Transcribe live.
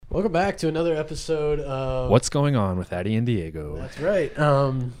Welcome back to another episode of What's Going On with Addie and Diego. That's right.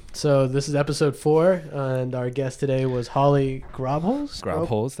 So this is episode 4, and our guest today was Holly Grobholz.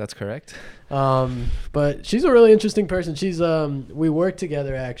 Grobholz, that's correct. But she's a really interesting person. She's we worked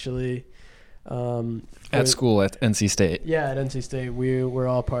together actually. At school at NC State. Yeah, at NC State. We're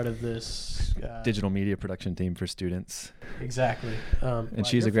all part of this digital media production team for students. Exactly. And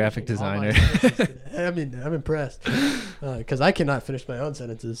she's a graphic designer. I mean, I'm impressed because I cannot finish my own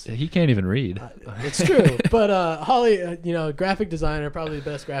sentences. He can't even read. It's true. But Holly, graphic designer, probably the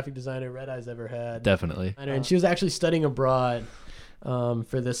best graphic designer Red Eye's ever had. Definitely. And she was actually studying abroad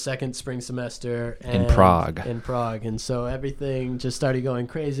for the second spring semester. In Prague. And so everything just started going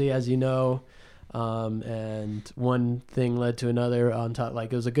crazy, as you know. And one thing led to another on top.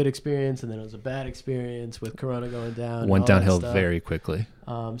 Like, it was a good experience, and then it was a bad experience with Corona going down. Went downhill very quickly.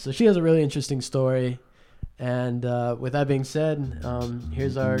 So she has a really interesting story. And with that being said,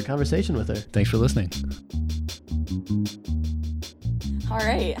 here's our conversation with her. Thanks for listening. All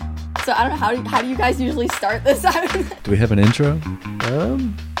right. So I don't know, how do you guys usually start this? Do we have an intro?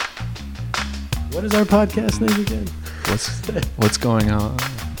 What is our podcast name again? What's going on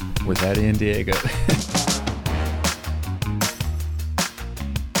with Addie and Diego?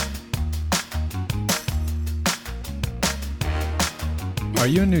 Are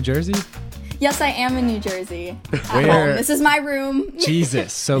you in New Jersey? Yes, I am in New Jersey. Where? Home. This is my room.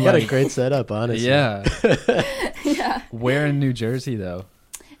 Jesus. So you got a great setup, honestly. Yeah. Yeah. Where in New Jersey, though?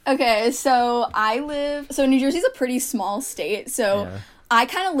 Okay, so New Jersey's a pretty small state, so Yeah. I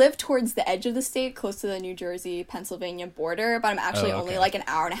kind of live towards the edge of the state, close to the New Jersey-Pennsylvania border, but I'm actually only like an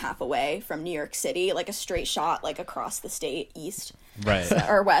hour and a half away from New York City, like a straight shot, like across the state, east Right.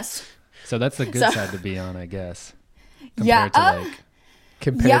 or west. So that's the good side to be on, I guess. Yeah, Compared to like...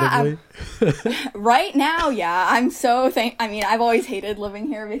 Comparatively? Right now, yeah. I've always hated living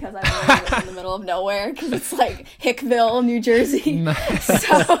here because I live in the middle of nowhere because it's like Hickville, New Jersey. Nice.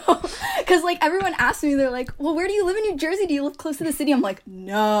 So, because like everyone asks me, they're like, well, where do you live in New Jersey? Do you live close to the city? I'm like,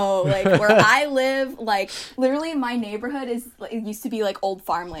 no. Like where I live, like literally my neighborhood it used to be like old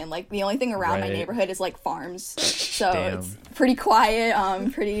farmland. Like the only thing around my neighborhood is like farms. So Damn. It's pretty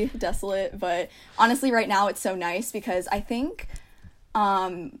quiet, pretty desolate. But honestly, right now it's so nice because I think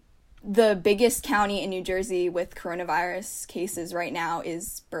the biggest county in New Jersey with coronavirus cases right now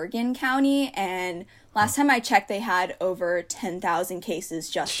is Bergen County, and last time I checked they had over 10,000 cases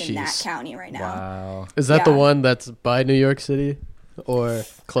just in that county right now. Wow. Is that the one that's by New York City or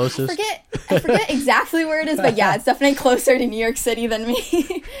closest? I forget exactly where it is, but yeah, it's definitely closer to New York City than me.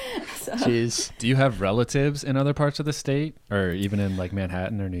 So. Jeez. Do you have relatives in other parts of the state or even in like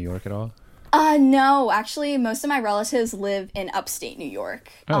Manhattan or New York at all? No, actually, most of my relatives live in upstate New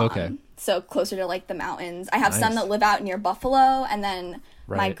York. Oh, okay. So closer to like the mountains. I have some that live out near Buffalo, and then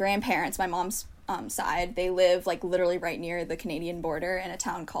my grandparents, my mom's side, they live like literally right near the Canadian border in a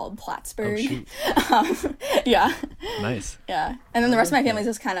town called Plattsburgh. Oh, shoot. Yeah. Nice. Yeah. And then the rest of my family's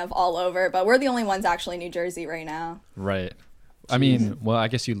just kind of all over, but we're the only ones actually in New Jersey right now. Right. I mean, well, I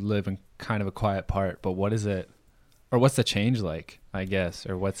guess you live in kind of a quiet part, but what is it? Or what's the change like, I guess?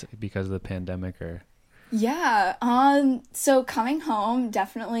 Or what's because of the pandemic or... Yeah. So coming home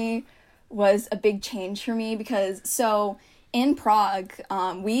definitely was a big change for me because so in Prague,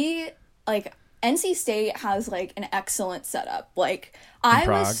 NC State has like an excellent setup. Like I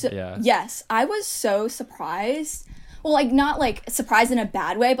was so surprised. Well, like not like surprised in a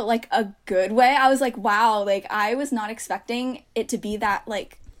bad way, but like a good way. I was like, wow, like I was not expecting it to be that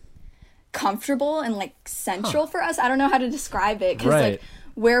like comfortable and like central for us. I don't know how to describe it because like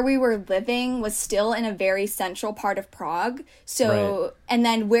where we were living was still in a very central part of Prague. So and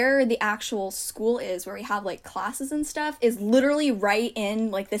then where the actual school is, where we have like classes and stuff, is literally right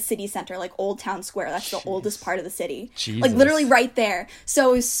in like the city center, like Old Town Square. That's the oldest part of the city. Jesus. Like literally right there.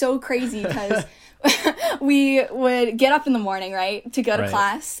 So it was so crazy because we would get up in the morning, right, to go to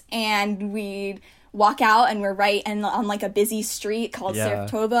class, and we'd walk out, and we're right on like a busy street called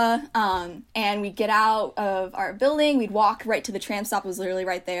Saratoga, and we'd get out of our building, we'd walk right to the tram stop. It was literally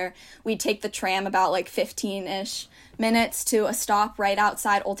right there. We'd take the tram about like 15-ish minutes to a stop right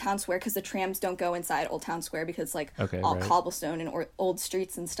outside Old Town Square, because the trams don't go inside Old Town Square because like all cobblestone and old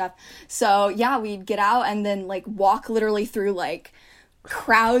streets and stuff. So yeah, we'd get out and then like walk literally through like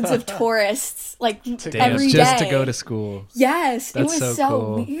crowds of tourists like every day just to go to school. Yes. That's it was so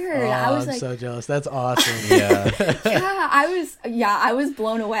cool. Weird. I'm like so jealous. That's awesome. I was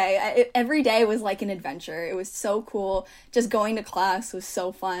blown away. Every day was like an adventure. It was so cool. Just going to class was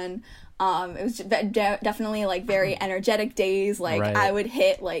so fun. It was definitely like very energetic days. Like I would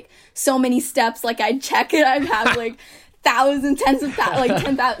hit like so many steps. Like I'd check it. I'd have like tens of like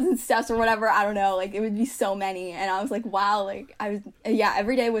 10,000 steps or whatever. I don't know. Like, it would be so many. And I was like, wow, like,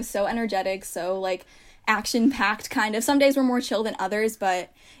 every day was so energetic, so like action packed kind of. Some days were more chill than others,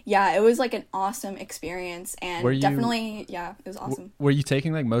 but yeah, it was like an awesome experience. And definitely, yeah, it was awesome. Were you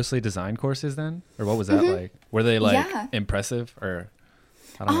taking like mostly design courses then? Or what was that like? Were they like impressive or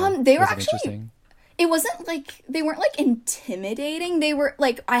I don't know. They were actually interesting? It wasn't like, they weren't like intimidating. They were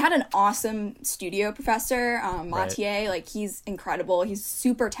like, I had an awesome studio professor, Mathieu. Like, he's incredible. He's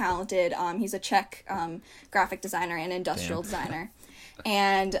super talented. He's a Czech graphic designer and industrial designer.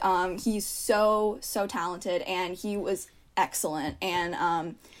 And he's so talented, and he was excellent.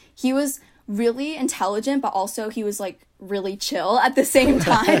 And he was really intelligent, but also he was like really chill at the same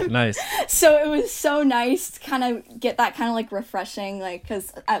time. Nice. So it was so nice to kind of get that kind of like refreshing, like,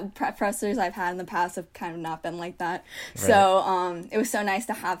 because professors I've had in the past have kind of not been like that. Right. So it was so nice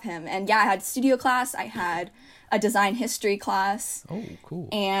to have him. And yeah, I had studio class, I had a design history class. Oh, cool.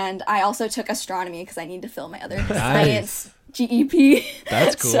 And I also took astronomy because I need to fill my other science GEP.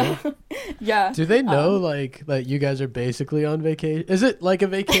 That's cool. So, yeah. Do they know like that you guys are basically on vacation? Is it like a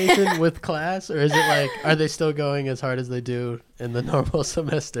vacation with class, or is it like, are they still going as hard as they do in the normal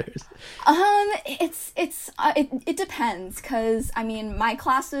semesters? It depends, because I mean, my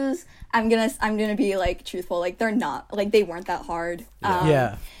classes, I'm gonna be like truthful, like they're not, like they weren't that hard.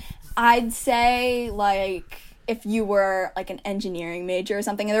 Yeah. I'd say like, if you were like an engineering major or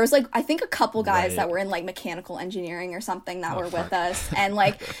something, and there was like, I think a couple guys that were in like mechanical engineering or something that were with us, and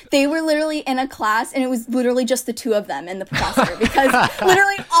like they were literally in a class and it was literally just the two of them and the professor, because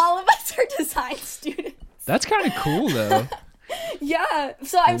literally all of us are design students. That's kind of cool though. Yeah,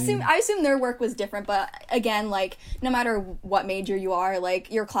 so I assume their work was different, but again, like, no matter what major you are,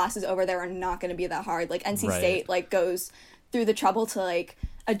 like, your classes over there are not going to be that hard. Like, NC State like goes through the trouble to like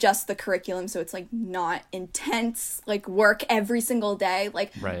adjust the curriculum so it's like not intense like work every single day.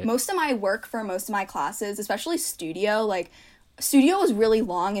 Like, most of my work for most of my classes, especially studio, like studio was really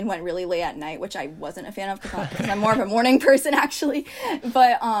long and went really late at night, which I wasn't a fan of because I'm more of a morning person actually.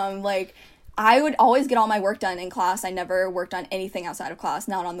 But like, I would always get all my work done in class. I never worked on anything outside of class,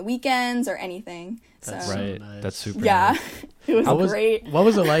 not on the weekends or anything. So That's right. So nice. That's super yeah. Nice. It was great. What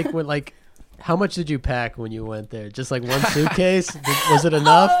was it like when, like, how much did you pack when you went there? Just like one suitcase? Was it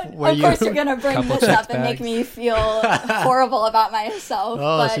enough? Of course you're going to bring this up and make me feel horrible about myself.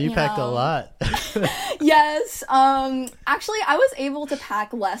 Oh, but, so you packed a lot. Yes. Actually, I was able to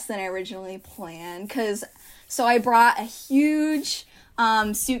pack less than I originally planned, so I brought a huge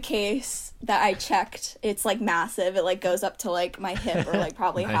suitcase that I checked. It's like massive. It like goes up to like my hip or like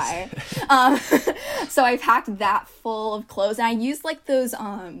probably higher. So I packed that full of clothes, and I used like those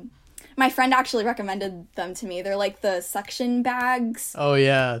my friend actually recommended them to me. They're like the suction bags. Oh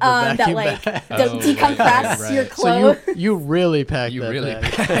yeah, the vacuum that like bag. Decompress your clothes. So you really packed you that really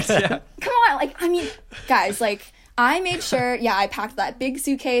bag. packed, yeah. Come on, like, I mean, guys, like, I made sure, I packed that big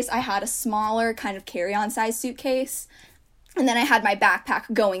suitcase. I had a smaller kind of carry-on size suitcase. And then I had my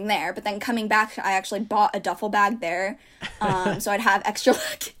backpack going there. But then coming back, I actually bought a duffel bag there. So I'd have extra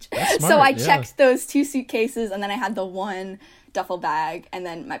luggage. That's smart, So I checked those two suitcases, and then I had the one duffel bag and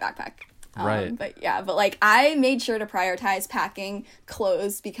then my backpack. Right. But like, I made sure to prioritize packing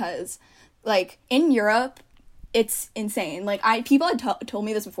clothes because, like, in Europe, it's insane. Like, people had told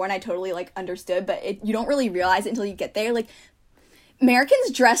me this before, and I totally like understood, but you don't really realize it until you get there. Like,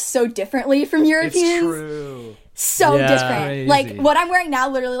 Americans dress so differently from Europeans. It's true. So different. Crazy. Like, what I'm wearing now,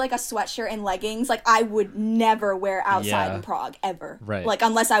 literally like a sweatshirt and leggings, like I would never wear outside in Prague ever. Right. Like,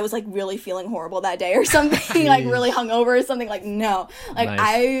 unless I was like really feeling horrible that day or something, like really hungover or something. Like, no. Like,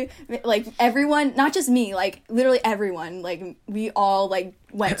 nice. like everyone, not just me, like literally everyone, like we all like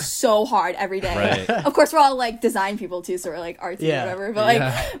went so hard every day. Right. Of course, we're all like design people too, so we're like artsy or whatever.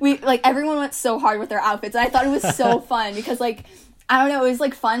 But like everyone went so hard with their outfits. And I thought it was so fun because like, I don't know, it was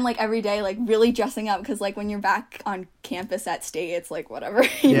like fun like every day, like really dressing up, because like when you're back on campus at State, it's like whatever.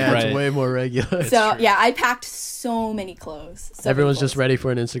 You know? It's way more regular. So I packed so many clothes. Everyone's just ready for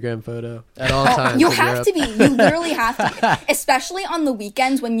an Instagram photo at all times. You have to be. You literally have to. Especially on the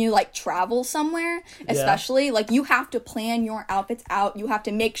weekends when you like travel somewhere. Especially like you have to plan your outfits out. You have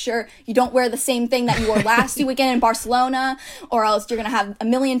to make sure you don't wear the same thing that you wore last weekend in Barcelona, or else you're gonna have a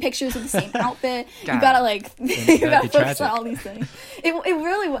million pictures of the same outfit. God. You gotta like you gotta focus on all these things. It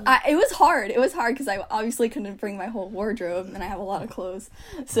really it was hard. It was hard because I obviously couldn't bring my whole wardrobe, and I have a lot of clothes.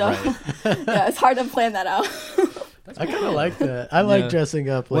 So it's hard to plan that out. I kind of like that. I like dressing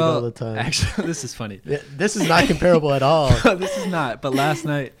up like all the time. Actually, this is funny. This is not comparable at all. This is not. But last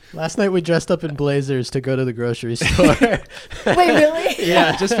night we dressed up in blazers to go to the grocery store. Wait, really?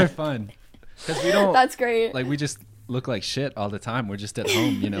 Yeah, just for fun. Because we don't. That's great. Like, we just look like shit all the time. We're just at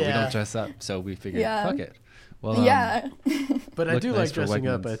home, you know. We Yeah. don't dress up, so we figured, Yeah. fuck it. Well, Yeah. But I Look do nice like for dressing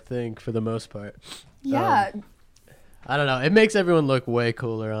up, Wegmans. I think, for the most part. Yeah. I don't know. It makes everyone look way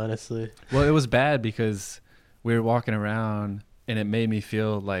cooler, honestly. well, it was bad because we were walking around, and it made me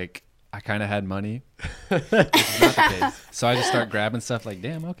feel like I kind of had money, which is not the case. So I just start grabbing stuff like,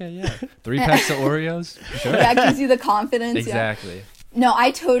 damn, okay, yeah, 3 packs of Oreos, sure. That gives you the confidence. Yeah. Exactly. No,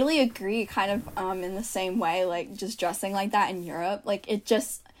 I totally agree. Kind of in the same way, like just dressing like that in Europe, like it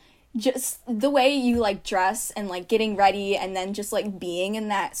just the way you like dress and like getting ready and then just like being in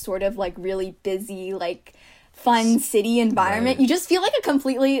that sort of like really busy like fun city environment, Right. you just feel like a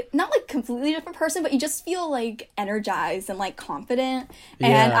completely not like completely different person, but you just feel like energized and like confident.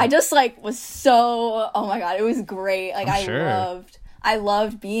 And Yeah. I just like was so, oh my god, it was great. Like I'm sure. I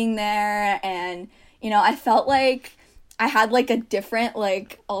loved being there, and you know, I felt like I had like a different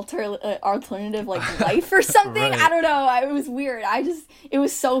like alternative like life or something. Right. I don't know. It was weird. It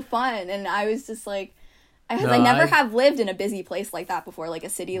was so fun, and I was just like, because No, I never I- have lived in a busy place like that before, like a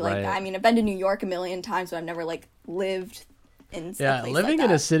city like Right. that. I mean, I've been to New York a million times, but I've never like lived in a Yeah, place living like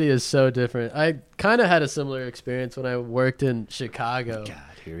in a that. city is so different. I kind of had a similar experience when I worked in Chicago. God,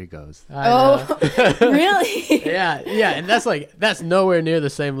 here he goes. I know. Oh, really? Yeah, and that's nowhere near the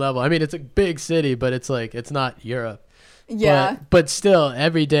same level. I mean, it's a big city, but it's like it's not Europe. Yeah. But still,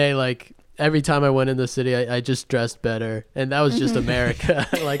 every day, like every time I went in the city, I just dressed better, and that was just America.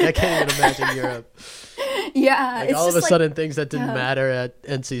 Like I can't even imagine Europe. Yeah. Like it's all of just a like, sudden, things that didn't yeah. matter at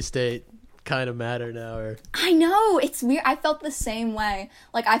NC State kind of matter now. Or I know, it's weird. I felt the same way.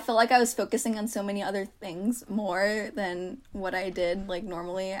 Like I felt like I was focusing on so many other things more than what I did like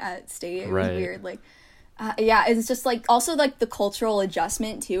normally at state. It was Right. weird. Like yeah, it's just like also like the cultural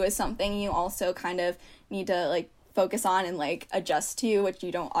adjustment too is something you also kind of need to like focus on and like adjust to, which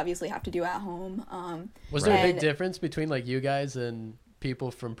you don't obviously have to do at home. was there a big And- difference between like you guys and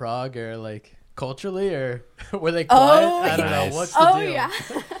people from Prague, or like culturally, or were they quiet? Oh, I don't nice. know. What's the Oh deal? yeah.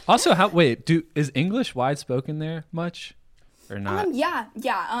 Also, is English wide spoken there much or not? Yeah.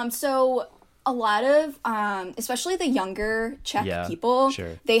 So a lot of, especially the younger Czech Yeah, people,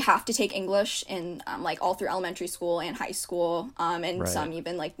 sure. they have to take English in like all through elementary school and high school, and Right. some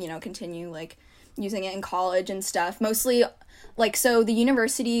even like continue like using it in college and stuff. Mostly, like so the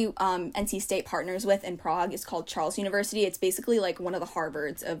university NC State partners with in Prague is called Charles University. It's basically like one of the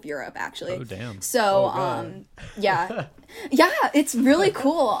Harvards of Europe, actually. Oh, damn. So, Oh, God. yeah, it's really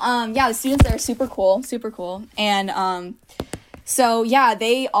cool. Yeah, the students there are super cool, and so yeah,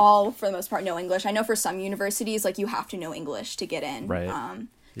 they all for the most part know English. I know for some universities, like you have to know English to get in, Right.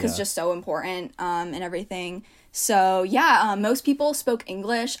 because Yeah. just so important, and everything. So yeah, most people spoke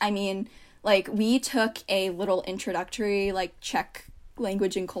English. I mean, like we took a little introductory like Czech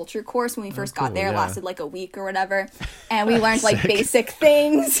language and culture course when we first got cool, there. It yeah. lasted like a week or whatever, and we learned like basic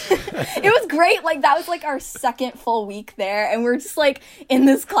things. It was great. Like that was like our second full week there, and we're just like in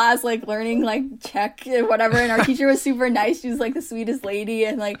this class like learning like Czech and whatever, and our teacher was super nice. She was like the sweetest lady,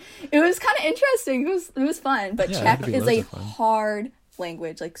 and like it was kind of interesting. It was fun. But Yeah, Czech that'd be is loads a of fun. hard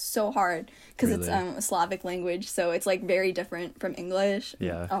language, like so hard, because it's Really? a Slavic language, so it's like very different from English.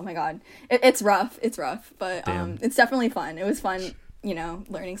 Yeah. Oh my god, it's rough, but Damn. it's definitely fun. It was fun,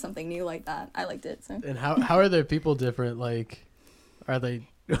 learning something new like that. I liked it. So And how are their people different? Like, are they?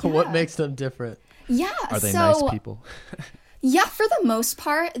 What makes them different? yeah, Are they so nice people? yeah, for the most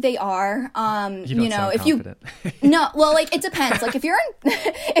part they are. You don't sound if you confident. no, well, like it depends. Like if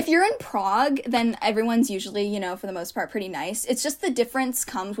you're in Prague, then everyone's usually, for the most part, pretty nice. It's just the difference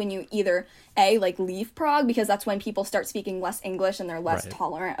comes when you either like leave Prague, because that's when people start speaking less English and they're less Right.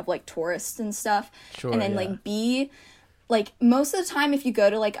 tolerant of like tourists and stuff. Sure, And then yeah. like B, like most of the time, if you go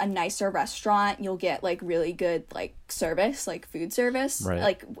to like a nicer restaurant, you'll get like really good like service, like food service, Right.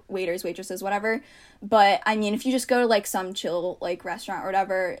 like waiters, waitresses, whatever. But I mean, if you just go to like some chill like restaurant or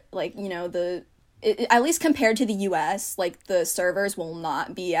whatever, like at least compared to the US, like the servers will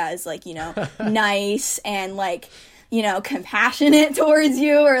not be as like nice and like compassionate towards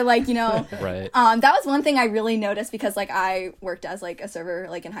you, or like Right. that was one thing I really noticed, because like I worked as like a server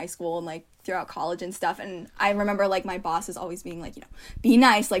like in high school and like throughout college and stuff, and I remember like my boss is always being like, be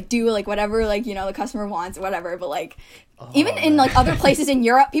nice, like do like whatever like the customer wants, whatever. But like even in like other places in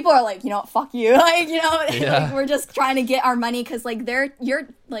Europe, people are like, fuck you, like Yeah. like, we're just trying to get our money, because like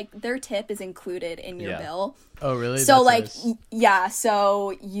their tip is included in your Yeah. bill. Oh, really? So That's like nice. yeah,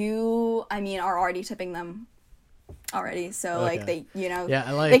 so you are already tipping them already, so like Okay. they Yeah,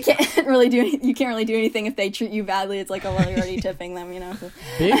 I they like can't really you can't really do anything if they treat you badly. It's like, oh well, you're already tipping them, so.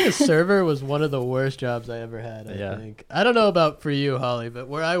 being a server was one of the worst jobs I ever had. I Yeah. think. I don't know about for you, Holly, but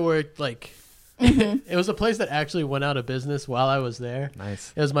where I worked, like It was a place that actually went out of business while I was there.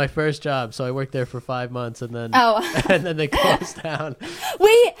 Nice. It was my first job, so I worked there for 5 months, and then and then they closed down.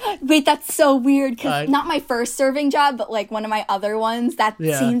 Wait, that's so weird because I- not my first serving job, but like one of my other ones. That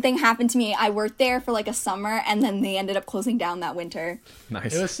Yeah. same thing happened to me. I worked there for like a summer, and then they ended up closing down that winter.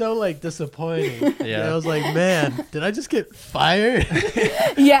 Nice. It was so like disappointing. Yeah. I was like, man, did I just get fired?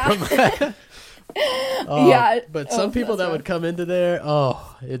 Yeah. Oh, Yeah. But some Oh, people that's that would rough. come into there,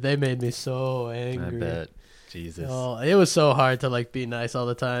 they made me so I angry. bet. Jesus. Oh, it was so hard to like be nice all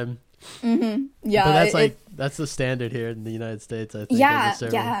the time. Yeah. But that's that's the standard here in the United States, I think. yeah, as a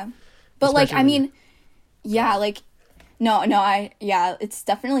server. yeah. But like, I Especially when mean, yeah, like, no, it's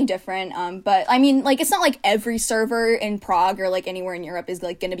definitely different. But I mean, like, it's not like every server in Prague or like anywhere in Europe is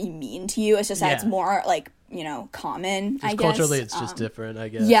like going to be mean to you. It's just that it's Yeah. more like, you know, common, I Just guess. culturally, it's just different, I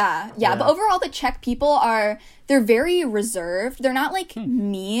guess. Yeah. But overall, the Czech people they're very reserved. They're not like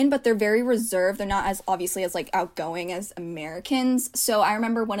mean, but they're very reserved. They're not as obviously as like outgoing as Americans. So I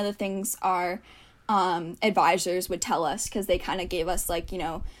remember one of the things our advisors would tell us, because they kind of gave us like, you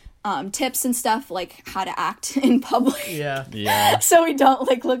know, tips and stuff, like how to act in public. Yeah. Yeah. So we don't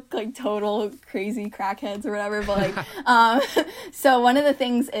like look like total crazy crackheads or whatever, but like so one of the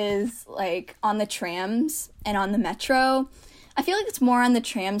things is like on the trams and on the metro. I feel like it's more on the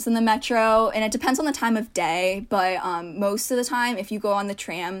trams than the metro, and it depends on the time of day, but most of the time if you go on the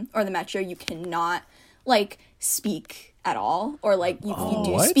tram or the metro, you cannot like speak at all, or like if you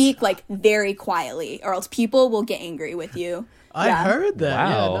do what? speak, like very quietly, or else people will get angry with you. I Yeah. heard that.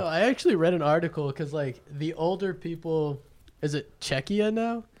 Wow. Yeah, no, I actually read an article because, like, the older people, is it Czechia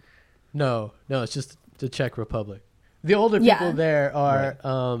now? No, it's just the Czech Republic. The older people Yeah. there are,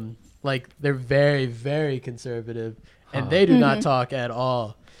 like, they're very, very conservative, and they do not talk at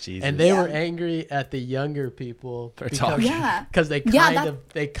all. Jesus. And they Yeah. were angry at the younger people For talking. Yeah. because they Yeah,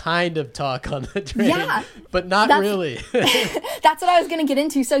 kind of talk on the train, Yeah. but not That's- really. That's what I was going to get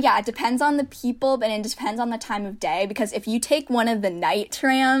into. So yeah, it depends on the people, but it depends on the time of day, because if you take one of the night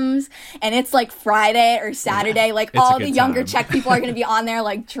trams and it's like Friday or Saturday, like It's a all the good younger time. Czech people are going to be on there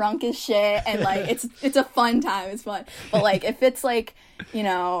like drunk as shit, and like it's a fun time. It's fun. But like if it's like, you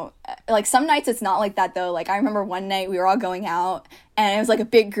know, like some nights it's not like that though. Like I remember one night we were all going out, and it was like a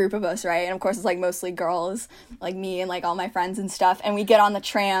big group of us, right? And of course it's like mostly girls, like me and like all my friends and stuff, and we get on the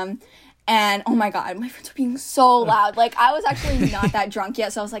tram. And oh my god, my friends were being so loud. Like I was actually not that drunk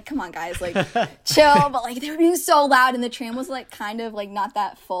yet, so I was like, "Come on, guys, like chill." But like they were being so loud, and the tram was like kind of like not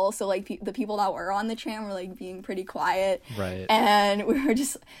that full. So like the people that were on the tram were like being pretty quiet, Right. And we were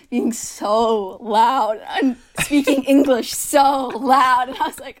just being so loud and speaking English so loud, and I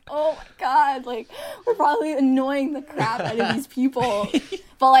was like, "Oh my god, like we're probably annoying the crap out of these people."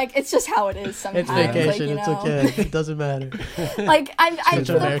 But like it's just how it is sometimes. It's vacation. Like, you It's know, okay. It doesn't matter. like I'm Such sure an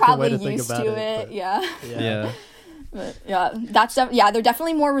they're American way probably to think used about to it, it. but- Yeah. Yeah. But yeah, they're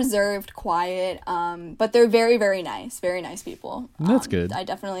definitely more reserved, quiet, but they're very, very nice people. That's good. I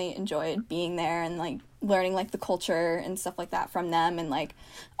definitely enjoyed being there and like learning like the culture and stuff like that from them, and like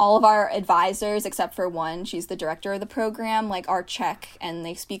all of our advisors except for one, she's the director of the program, like are Czech and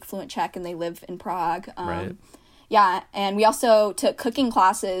they speak fluent Czech and they live in Prague. Right. Yeah, and we also took cooking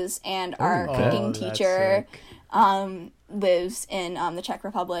classes, and our okay. cooking Oh, that's teacher sick. lives in the Czech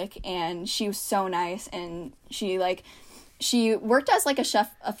Republic, and she was so nice, and she worked as like a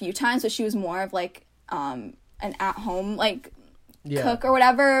chef a few times, but she was more of like an at-home like Yeah. cook or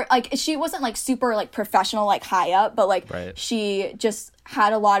whatever. Like she wasn't like super like professional, like high up, but like Right. she just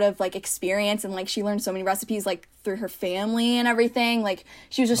had a lot of like experience, and like she learned so many recipes like through her family and everything. Like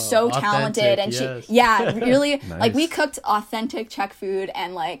she was just so talented, and yes. she really like we Nice. cooked authentic Czech food,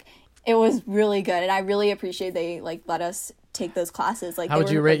 and like it was really good, and I really appreciate they like let us take those classes. Like How they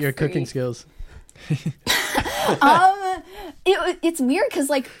would you were, rate like, your free. cooking skills? It's weird because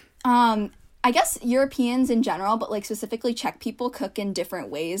like I guess Europeans in general, but like specifically Czech people cook in different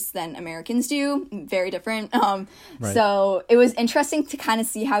ways than Americans do. Very different. Right. So it was interesting to kind of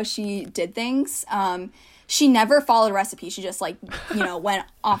see how she did things. She never followed a recipe. She just like, you know, went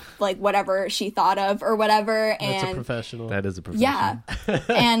off like whatever she thought of or whatever. That's a And professional. That is a profession. yeah.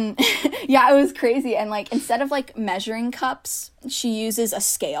 And yeah, it was crazy. And like instead of like measuring cups, she uses a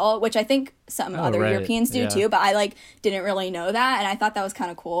scale, which I think some other right. Europeans do Yeah. too, but I like didn't really know that, and I thought that was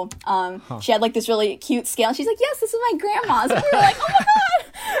kind of cool. She had like this really cute scale, and she's like, "Yes, this is my grandma's." And we were like, "Oh my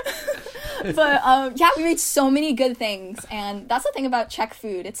god!" But yeah, we made so many good things, and that's the thing about Czech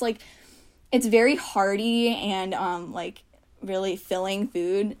food. It's like it's very hearty and like really filling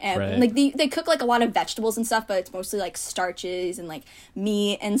food, and Right. like they cook like a lot of vegetables and stuff, but it's mostly like starches and like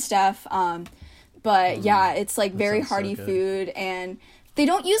meat and stuff. But yeah, it's like very sounds so hearty good. food, and they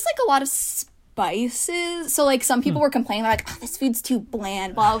don't use like a lot of spices. So like some people were complaining like, oh, this food's too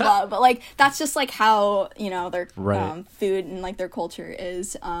bland, blah blah. But like that's just like how, you know, their Right. food and like their culture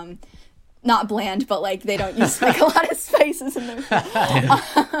is. Not bland, but like they don't use like a lot of spices in their food.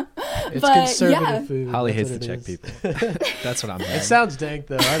 It's But, conservative yeah. food. Holly That's hates the what Czech it is. people. That's what I'm It hearing. sounds dank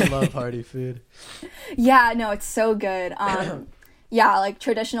though. I love hearty food. Yeah, no, it's so good. Yeah, like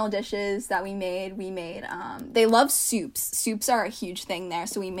traditional dishes that we made. They love soups. Soups are a huge thing there.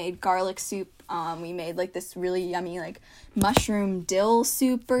 So we made garlic soup. We made like this really yummy like mushroom dill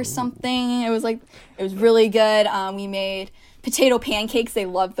soup or something. It was really good. We made potato pancakes. They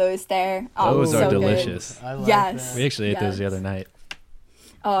love those there. Those so are good. delicious. I like Yes. We actually ate those the Yes. other night.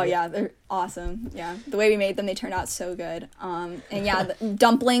 Oh yeah, they're awesome. Yeah, the way we made them, they turned out so good. And yeah, the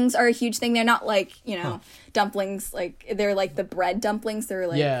dumplings are a huge thing. They're not like, you know, dumplings like they're like the bread dumplings. They're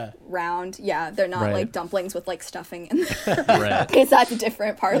like Yeah. round. Yeah, they're not Right. like dumplings with like stuffing in them. Right. Because that's a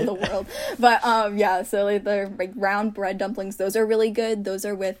different part of the world. But yeah, so like they're like round bread dumplings. Those are really good. Those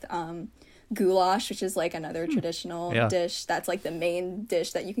are with goulash, which is like another traditional Yeah. dish. That's like the main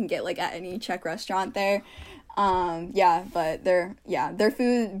dish that you can get like at any Czech restaurant there. Yeah, but their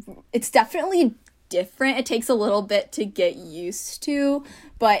food, it's definitely different. It takes a little bit to get used to,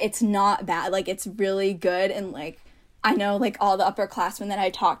 but it's not bad. Like it's really good. And like I know like all the upperclassmen that I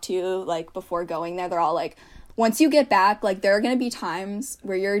talked to like before going there, they're all like, once you get back, like there are gonna be times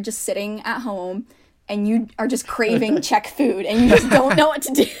where you're just sitting at home and you are just craving Czech food and you just don't know what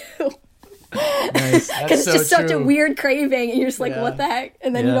to do. Nice. Because it's so just such a true. weird craving and you're just like, Yeah. what the heck?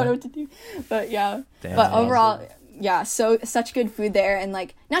 And then you Yeah. don't know what to do. But yeah. Damn, but that's overall, yeah, so such good food there. And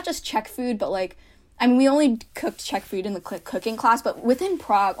like, not just Czech food, but like, I mean, we only cooked Czech food in the cooking class, but within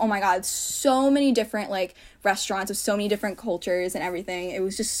Prague, oh my God, so many different like restaurants with so many different cultures and everything. It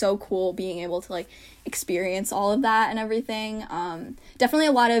was just so cool being able to like experience all of that and everything. Definitely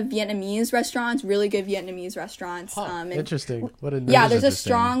a lot of Vietnamese restaurants, really good Vietnamese restaurants. And Interesting. What a yeah, is there's a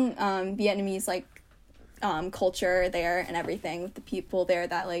interesting. strong Vietnamese like culture there and everything with the people there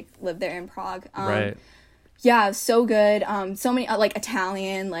that like live there in Prague. Right. Yeah, so good. So many like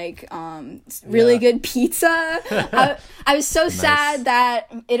Italian, like really good pizza. I was so sad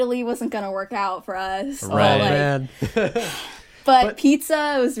that Italy wasn't gonna work out for us. Oh Right. man. But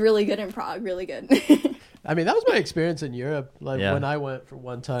pizza was really good in Prague. Really good. I mean, that was my experience in Europe. Like Yeah. when I went for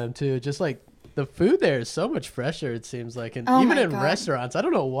one time too. Just like the food there is so much fresher. It seems like, and Oh even my in God. restaurants, I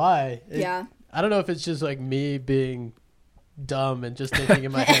don't know why. Yeah. I don't know if it's just like me being dumb and just thinking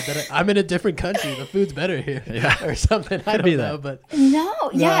in my head that I'm in a different country. The food's better here, Yeah. or something. I don't be know, that. but No,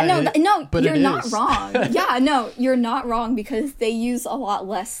 yeah, No, no, but you're it not is. wrong. Yeah, no, you're not wrong because they use a lot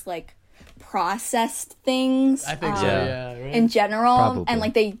less like processed things. I think so. Yeah. Yeah, right. In general, Probably. and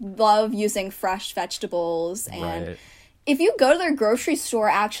like they love using fresh vegetables. And Right. if you go to their grocery store,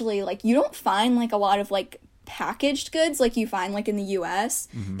 actually, like you don't find like a lot of like packaged goods like you find like in the US.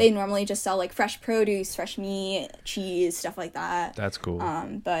 Mm-hmm. They normally just sell like fresh produce, fresh meat, cheese, stuff like that. That's cool.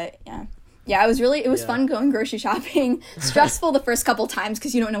 But yeah, it was Yeah. fun going grocery shopping. Stressful the first couple times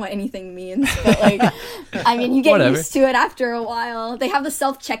because you don't know what anything means. But like, I mean, you get Whatever. used to it after a while. They have the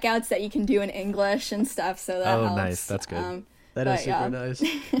self checkouts that you can do in English and stuff, so that Oh, helps. nice. That's good. That but is super yeah. nice.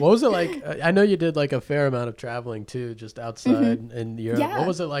 What was it like? I know you did like a fair amount of traveling too, just outside in Europe. Yeah. What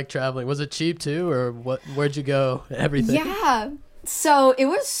was it like traveling? Was it cheap too, or what? Where'd you go? Everything. Yeah. So it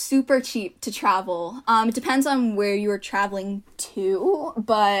was super cheap to travel. It depends on where you were traveling to,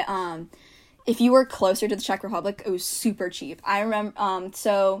 but if you were closer to the Czech Republic, it was super cheap. I remember.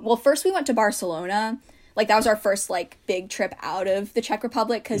 First we went to Barcelona. Like that was our first like big trip out of the Czech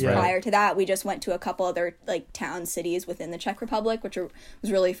Republic because Yeah. prior to that we just went to a couple other like town cities within the Czech Republic, which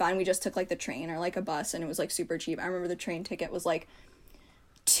was really fun. We just took like the train or like a bus, and it was like super cheap. I remember the train ticket was like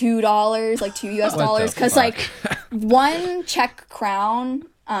 $2, like $2 because fuck? like one Czech crown,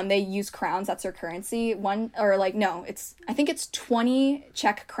 they use crowns, that's their currency. I think it's 20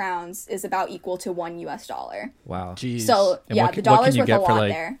 Czech crowns is about equal to $1. Wow. Jeez. So And yeah, what, the what dollar's can you worth get a for lot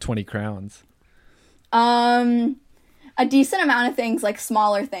like there. 20 crowns? A decent amount of things, like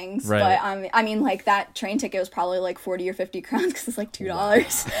smaller things, Right. but I mean, like that train ticket was probably like 40 or 50 crowns because it's like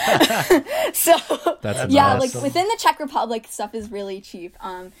 $2. So That's yeah, nuts. like within the Czech Republic, stuff is really cheap.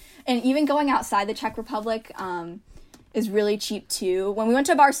 And even going outside the Czech Republic, is really cheap too. When we went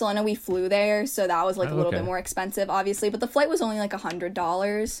to Barcelona, we flew there, so that was like a Oh, little okay. bit more expensive, obviously. But the flight was only like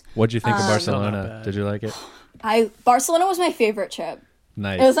 $100. What'd you think of Not Barcelona? bad. Did you like it? Barcelona was my favorite trip.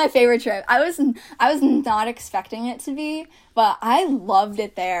 Nice. It was my favorite trip. I was not expecting it to be, but I loved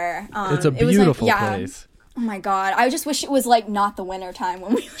it there. It's a it was, beautiful yeah, place. Oh my god, I just wish it was like not the winter time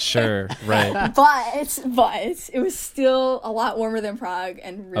when we were Sure, right. but it was still a lot warmer than Prague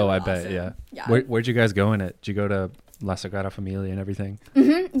and really I awesome. bet, yeah. Yeah. Where'd you guys go in it? Did you go to La Sagrada Familia and everything?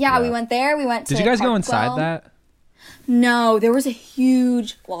 Yeah, we went there. We went to Did you guys go Parkwell. inside that? No, there was a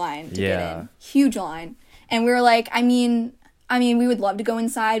huge line to get Yeah. in. Huge line. And we were like, I mean, we would love to go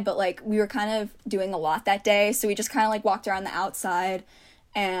inside, but like we were kind of doing a lot that day, so we just kind of like walked around the outside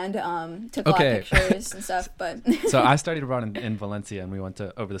and took a lot of pictures and stuff. But So I studied abroad in Valencia, and we went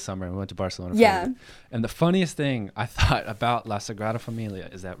to over the summer, and we went to Barcelona. Yeah. For a week. And the funniest thing I thought about La Sagrada Familia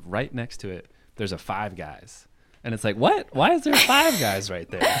is that right next to it, there's a Five Guys. And it's like, what? Why is there Five Guys right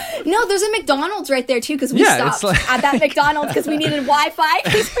there? no, there's a McDonald's right there too, because we Yeah, it's stopped like- at that McDonald's because we needed Wi-Fi.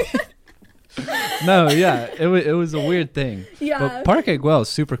 No, yeah, it was a weird thing. Yeah. But Parque Güell is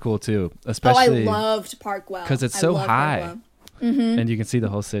super cool too, Oh, I especially loved Parkwell 'cause it's I so loved high. Parkwell. and you can see the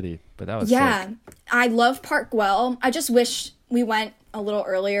whole city. But that was Yeah, sick. I love Parkwell. I just wish we went a little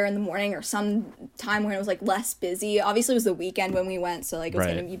earlier in the morning or some time when it was like less busy. Obviously, it was the weekend when we went, so like it was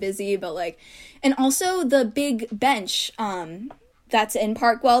Right. gonna be busy. But like, and also the big bench that's in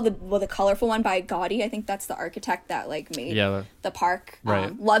Parkwell, the colorful one by Gaudi. I think that's the architect that like made Yeah. the park.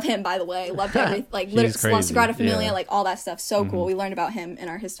 Right. Love him, by the way. Loved every like He's literally La crazy. Sagrada Familia, Yeah. like all that stuff. So cool. We learned about him in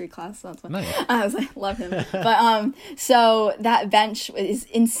our history class. So that's fun. Nice. I was like, love him. But so that bench is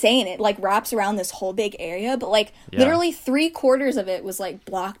insane. It like wraps around this whole big area, but like Yeah. literally 3/4 of it was like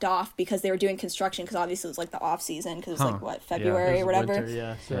blocked off because they were doing construction. Because obviously it was like the off season because it was Huh. like what Yeah. February It or was whatever. winter,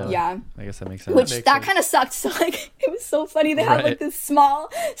 yeah. So. Yeah. I guess that makes sense. Which Makes that sense. kind of sucked. So like it was so funny. They had Right. like this small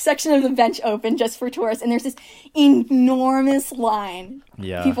section of the bench open just for tourists, and there's this enormous line.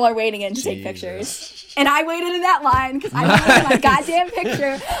 Yeah. People are waiting in to take Jesus. pictures, and I waited in that line because I wanted my goddamn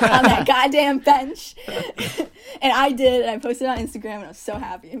picture on that goddamn bench, and I did, and I posted it on Instagram, and I was so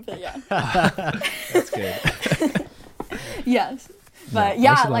happy. But yeah, That's good. yes. But No,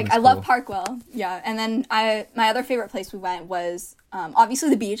 yeah, Barcelona's like I love cool. Parkwell. Yeah, and then my other favorite place we went was obviously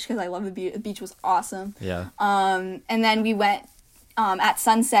the beach because I love the beach. The beach was awesome. Yeah. And then we went at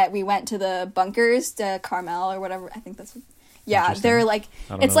sunset. We went to the bunkers de Carmel or whatever. I think that's. Yeah, Interesting. they're like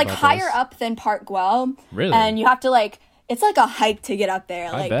I don't it's know like about higher those. up than Park Güell. Really? And you have to like it's like a hike to get up there.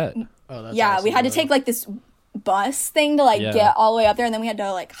 I Like bet. Oh, that's yeah, awesome, we had to though. take like this bus thing to like Yeah. get all the way up there, and then we had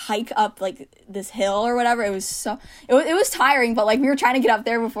to like hike up like this hill or whatever. It was so it was tiring, but like we were trying to get up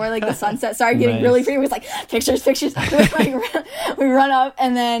there before like the sunset started getting Nice. really pretty. It was like pictures. We run up,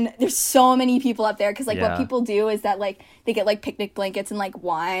 and then there's so many people up there because like Yeah. what people do is that like they get like picnic blankets and like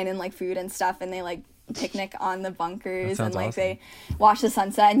wine and like food and stuff, and they like picnic on the bunkers That and sounds like awesome. they watch the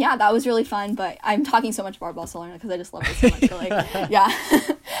sunset, and yeah, that was really fun. But I'm talking so much about Barcelona because I just love it so much. But like yeah,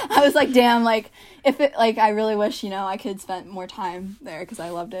 I was like, damn, like if it like I really wish I could spend more time there because I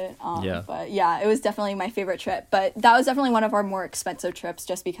loved it. Yeah. But yeah, it was definitely my favorite trip. But that was definitely one of our more expensive trips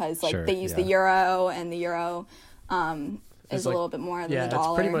just because like Sure, they use the yeah. euro, and the euro is It's a like- little bit more than Yeah, the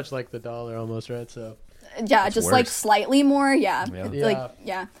dollar. it's pretty much like the dollar almost, right? So Yeah, It's just like worse. slightly more. Yeah. Yeah. Like,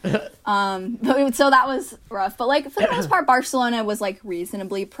 yeah. But so that was rough. But like for the most part, Barcelona was like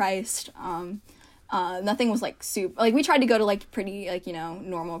reasonably priced. Nothing was like super. Like we tried to go to like pretty like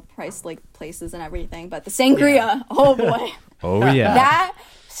normal price like places and everything. But the sangria, oh boy, Oh yeah. that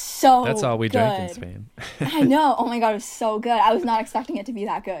so That's all we drank in good. Spain. I know. Oh my god, it was so good. I was not expecting it to be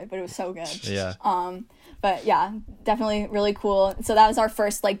that good, but it was so good. Yeah. But yeah, definitely really cool. So that was our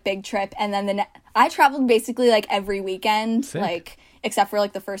first like big trip, and then I traveled basically like every weekend, Sick. like except for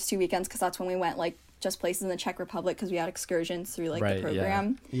like the first 2 weekends because that's when we went like just places in the Czech Republic because we had excursions through like Right, the yeah.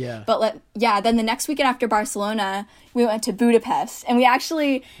 program. yeah. But then the next weekend after Barcelona, we went to Budapest, and we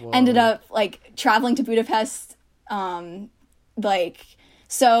actually ended up like traveling to Budapest,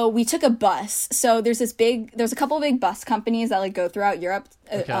 So we took a bus. So there's a couple of big bus companies that like go throughout Europe.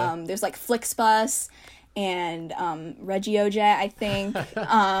 Okay. There's like Flixbus and RegioJet, I think.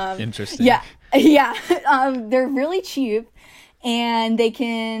 Interesting. Yeah, yeah. They're really cheap, and they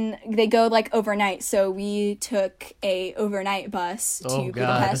go like overnight. So we took a overnight bus to Oh god,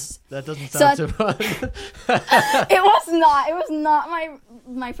 Budapest. that doesn't So sound so fun. It was not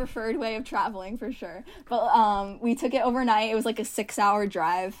my preferred way of traveling for sure. But we took it overnight. It was like a 6-hour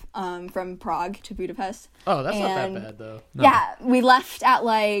drive from Prague to Budapest. Oh, that's not And- that bad though. No. Yeah, we left at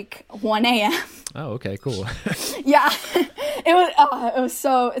like 1 a.m. Oh, okay, cool. Yeah, it's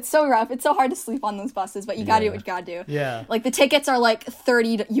so rough. It's so hard to sleep on those buses, but you gotta do Yeah. what you gotta do. Yeah. Like the tickets are like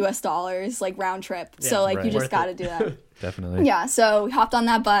 $30 like round trip, Yeah, so like right. you just Worth gotta it. do that. Definitely. Yeah, so we hopped on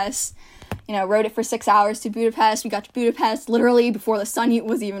that bus. rode it for 6 hours to Budapest. We got to Budapest literally before the sun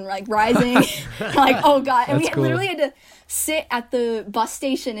was even like rising. Like, oh god. And we literally had to sit at the bus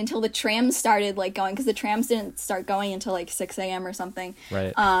station until the trams started like going, because the trams didn't start going until like 6 a.m. or something.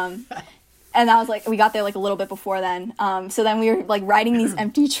 Right. And that was like, we got there like a little bit before then. So then we were like riding these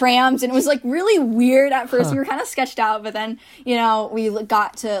empty trams, and it was like really weird at first. We were kind of sketched out, but then, we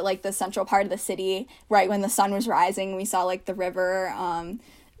got to like the central part of the city right when the sun was rising. We saw like the river,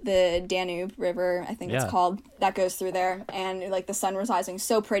 the Danube River, I think it's called, that goes through there. And like the sun was rising,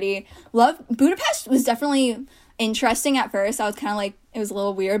 so pretty. Budapest was definitely interesting at first. I was kind of like, it was a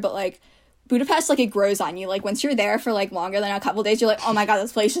little weird, but like, Budapest, like, it grows on you. Like, once you're there for, like, longer than a couple days, you're like, oh, my God,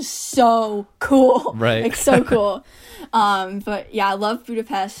 this place is so cool. Right. Like, so cool. But, yeah, I love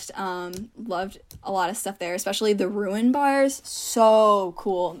Budapest. Loved a lot of stuff there, especially the ruin bars. So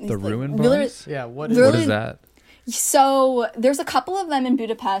cool. The ruin really, bars? Yeah, what really, is What is that? So there's a couple of them in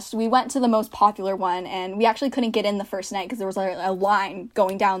Budapest. We went to the most popular one, and we actually couldn't get in the first night because there was a line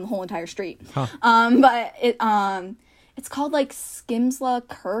going down the whole entire street. Huh. But it's called like Skimsla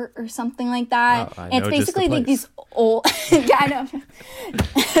Kurt or something like that. Wow, and it's basically like these old yeah, I know.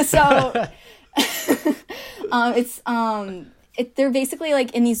 So they're basically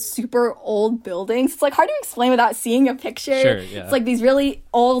like in these super old buildings. It's like hard to explain without seeing a picture. Sure, yeah. It's like these really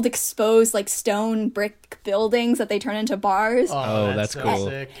old exposed like stone brick buildings that they turn into bars. Oh, that's so cool.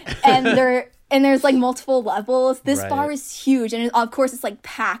 sick. And there's like multiple levels. This Right. bar is huge, and of course it's like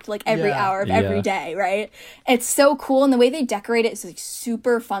packed like every Yeah. hour of every day, right? It's so cool, and the way they decorate it is like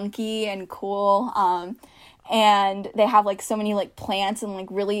super funky and cool. And they have like so many like plants and like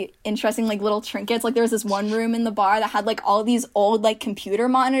really interesting like little trinkets. Like there was this one room in the bar that had like all these old like computer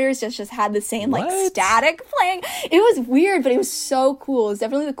monitors that just had the same like What? static playing. It was weird, but it was so cool. It was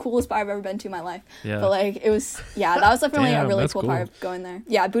definitely the coolest bar I've ever been to in my life. Yeah. But like that was definitely a Damn, really that's cool part of going there.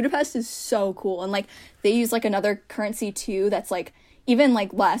 Yeah, Budapest is so cool, and like they use like another currency too that's like even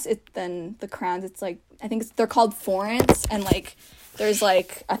like less than the crowns. It's like I think they're called forints, and like there's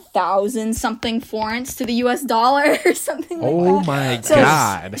like 1,000 something forints to the US dollar or something like that. Oh my So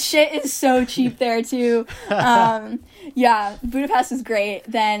God. shit is so cheap there too. Yeah, Budapest is great.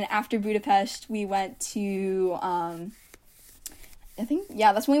 Then after Budapest, we went to I think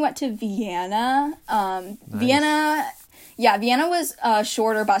that's when we went to Vienna. Vienna was a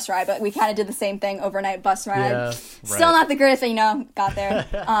shorter bus ride, but we kind of did the same thing, overnight bus ride. Yeah, Still not the greatest, but got there.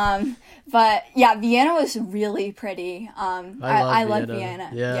 But yeah, Vienna was really pretty. I love Vienna.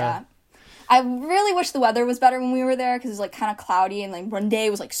 Yeah. I really wish the weather was better when we were there because it was like kind of cloudy, and like one day it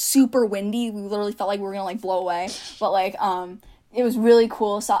was like super windy. We literally felt like we were gonna like blow away. But like it was really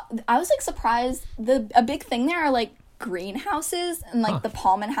cool. So I was like surprised. A big thing there are like greenhouses, and like the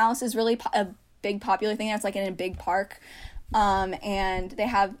Pullman House is really a big popular thing there. It's like in a big park, and they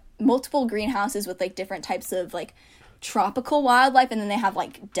have multiple greenhouses with like different types of like tropical wildlife, and then they have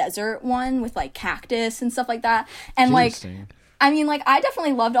like desert one with like cactus and stuff like that. And like I mean, like, I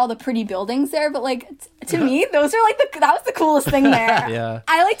definitely loved all the pretty buildings there, but, like, to me, those are, like, that was the coolest thing there. Yeah.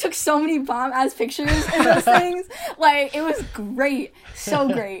 I, like, took so many bomb-ass pictures in those things. Like, it was great.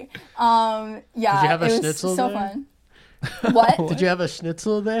 So great. Yeah. Did you have a it was schnitzel so there? fun. What? Did you have a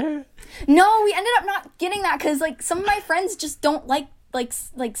schnitzel there? No, we ended up not getting that because, like, some of my friends just don't like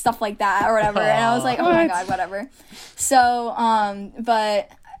stuff like that or whatever. And I was like, oh, my God, whatever. So,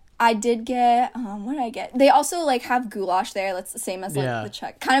 but I did get, what did I get? They also, like, have goulash there. That's the same as, like, the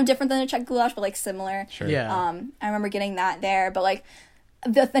Czech. Kind of different than the Czech goulash, but, like, similar. Sure. Yeah. I remember getting that there. But, like,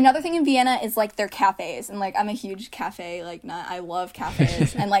 another thing in Vienna is, like, their cafes. And, like, I'm a huge cafe, like, nut. I love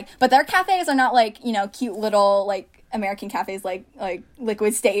cafes. And, like, but their cafes are not, like, you know, cute little, like, American cafes like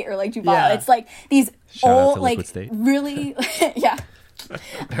Liquid State or, like, Jubal. Yeah. It's, like, these Shout out old, to like, Liquid State. really, yeah.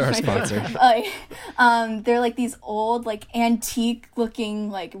 They're our sponsor. Like, they're like these old, like, antique looking,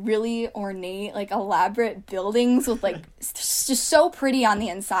 like, really ornate, like, elaborate buildings with, like, just so pretty on the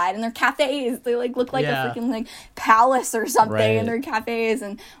inside. And their cafes, they like look like a freaking like palace or something in their cafes.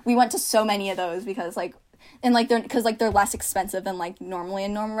 And we went to so many of those because like, and like they're less expensive than like normally a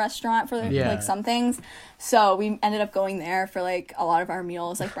normal restaurant for like some things. So we ended up going there for like a lot of our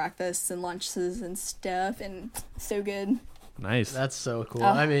meals, like breakfasts and lunches and stuff, and so good. Nice. That's so cool.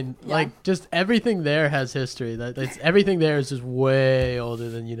 I mean, like, just everything there has history. Everything there is just way older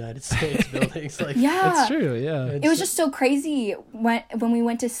than United States buildings. Like, Yeah, It's true, yeah. it was just so crazy when we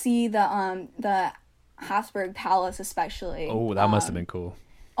went to see the Habsburg Palace, especially. Oh, that must have been cool.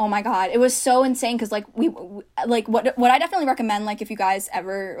 Oh my God, it was so insane because like we like what I definitely recommend, like, if you guys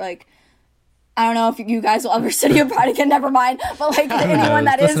ever like, I don't know if you guys will ever study abroad again, never mind, but like anyone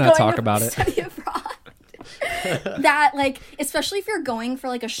that Let's is not going talk to about it. study abroad. that, like, especially if you're going for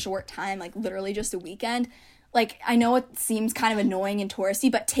like a short time, like literally just a weekend, like, I know it seems kind of annoying and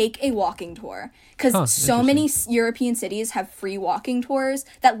touristy, but take a walking tour. Because so many European cities have free walking tours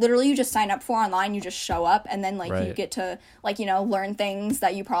that literally you just sign up for online. You just show up, and then, like, you get to, like, you know, learn things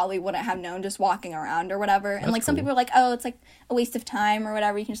that you probably wouldn't have known just walking around or whatever. And, like, some people are like, oh, it's, like, a waste of time or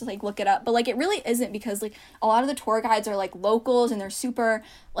whatever. You can just, like, look it up. But, like, it really isn't, because, like, a lot of the tour guides are, like, locals, and they're super,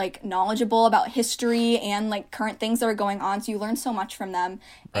 like, knowledgeable about history and, like, current things that are going on. So you learn so much from them.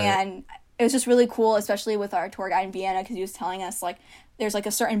 Right. And it was just really cool, especially with our tour guide in Vienna, because he was telling us, like, there's, like,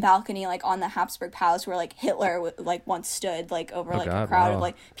 a certain balcony, like, on the Habsburg Palace where, like, Hitler, like, once stood, like, over, like, a crowd of,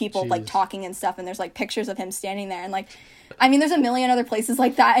 like, people, like, talking and stuff, and there's, like, pictures of him standing there, and, like, I mean, there's a million other places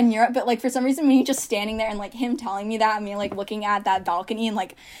like that in Europe, but, like, for some reason, me just standing there and, like, him telling me that, and me, like, looking at that balcony and,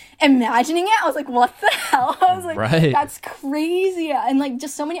 like, imagining it, I was like, what the hell? I was like, that's crazy. And, like,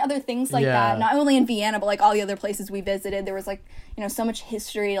 just so many other things like that, not only in Vienna, but, like, all the other places we visited, there was, like, you know, so much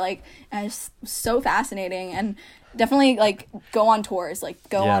history, like, and it's so fascinating. And definitely, like, go on tours, like,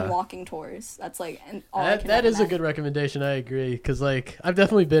 go on walking tours. That's, like, all that is a good recommendation. I agree, because, like, I've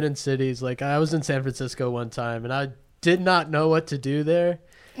definitely been in cities. Like, I was in San Francisco one time, and I did not know what to do there.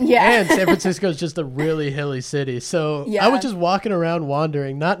 And San Francisco is just a really hilly city, so I was just walking around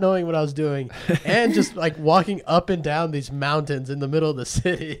wandering, not knowing what I was doing, and just, like, walking up and down these mountains in the middle of the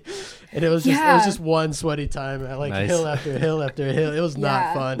city. And it was just one sweaty time, like, hill after hill after hill. It was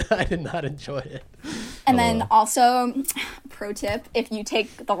not fun. I did not enjoy it. And then also, pro tip, if you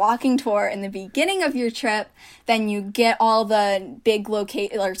take the walking tour in the beginning of your trip, then you get all the big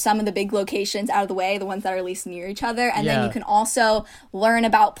or some of the big locations out of the way, the ones that are at least near each other. And then you can also learn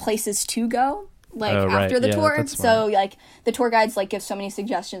about places to go, like, after the tour. So, like, the tour guides, like, give so many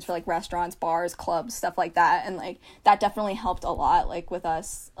suggestions for, like, restaurants, bars, clubs, stuff like that. And, like, that definitely helped a lot, like, with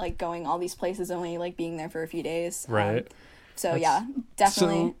us, like, going all these places, only, like, being there for a few days. So,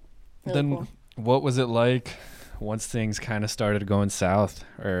 definitely really cool. What was it like once things kind of started going south?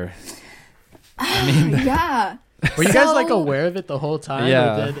 Or, I mean, were you guys, like, aware of it the whole time?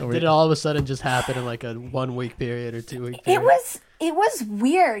 Or did it all of a sudden just happen in, like, a 1 week period or 2 week period? It was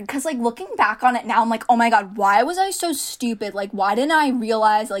weird, because, like, looking back on it now, I'm like, oh my god, why was I so stupid? Like, why didn't I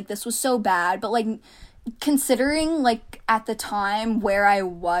realize, like, this was so bad? But, like, considering, like, at the time where I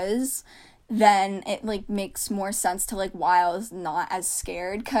was, then it, like, makes more sense to, like, why I was not as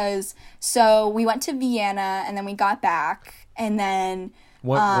scared. Because, so we went to Vienna, and then we got back, and then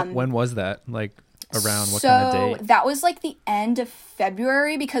when was that, like, around what kind of date? That was, like, the end of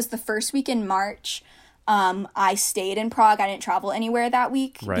February, because the first week in March, I stayed in Prague. I didn't travel anywhere that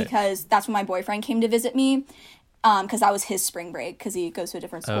week, because that's when my boyfriend came to visit me. Because that was his spring break, because he goes to a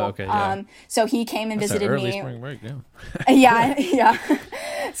different school. So he came and visited early me. Spring break,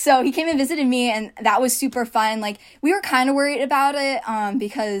 So he came and visited me, and that was super fun. Like, we were kind of worried about it,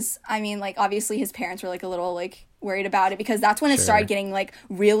 because, I mean, like, obviously his parents were, like, a little, like, worried about it, because that's when it started getting, like,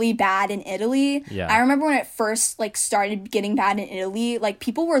 really bad in Italy. I remember when it first, like, started getting bad in Italy, like,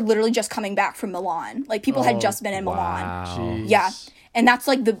 people were literally just coming back from Milan. Like, people had just been in Milan. And that's,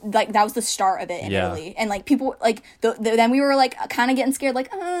 like, that was the start of it in Italy. And, like, people, like, then we were, like, kind of getting scared, like,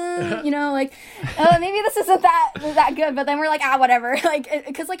 you know, like, maybe this isn't that good. But then we're like, whatever. Like,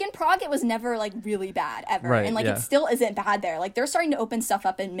 because, like, in Prague, it was never, like, really bad ever. And, like, it still isn't bad there. Like, they're starting to open stuff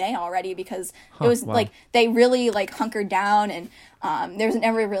up in May already, because it was, like, they really, like, hunkered down, and there was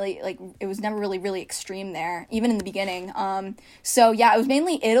never really, like, it was never really extreme there, even in the beginning. So, it was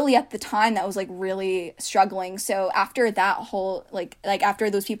mainly Italy at the time that was, like, really struggling. So after that whole, like after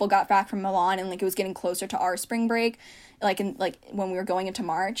those people got back from Milan, and, like, it was getting closer to our spring break, like, when we were going into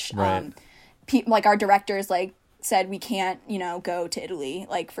March, like, our directors, like, said we can't, you know, go to Italy,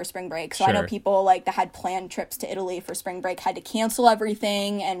 like, for spring break. So I know people, like, that had planned trips to Italy for spring break had to cancel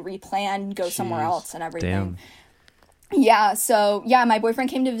everything and replan, go somewhere else and everything. So my boyfriend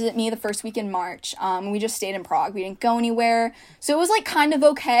came to visit me the first week in March. We just stayed in Prague. We didn't go anywhere. So it was, like, kind of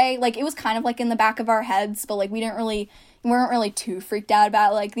okay. Like, it was kind of, like, in the back of our heads, but, like, we weren't really too freaked out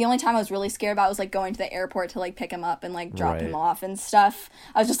about it. Like, the only time I was really scared about was, like, going to the airport to, like, pick him up and, like, drop him off and stuff.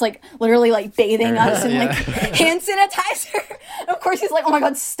 I was just, like, literally, like, bathing us in, like, hand sanitizer. And of course he's like, oh my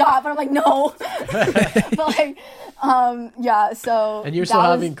god, stop. And I'm like, no. But, like, so. And you're still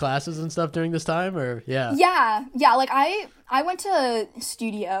having classes and stuff during this time, or? Like, I went to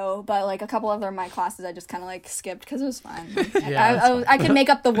studio, but, like, a couple other of my classes I just kind of, like, skipped because it was fun. I could make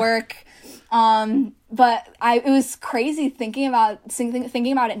up the work. But it was crazy thinking about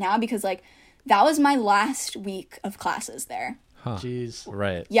it now, because, like, that was my last week of classes there. Jeez.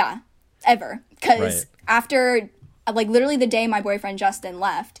 Right. Yeah. Ever. Because after like literally the day my boyfriend Justin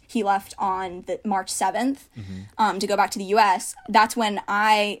left, he left on the March 7th to go back to the US. That's when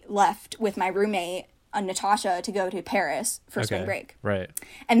I left with my roommate Natasha to go to Paris for spring break. Right.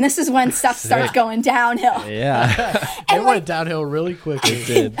 And this is when stuff starts going downhill. Yeah. It went downhill really quickly. It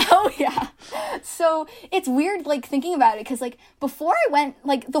did. Oh yeah. So it's weird, like thinking about it, because like before I went,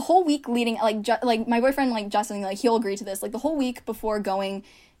 like the whole week leading, like my boyfriend, like Justin, like he'll agree to this, like the whole week before going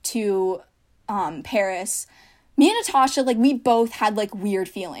to Paris, me and Natasha, like we both had like weird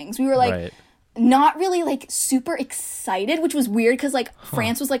feelings. We were like not really like super excited, which was weird because like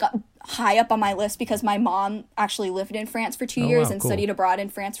France was like high up on my list because my mom actually lived in France for 2 years and studied abroad in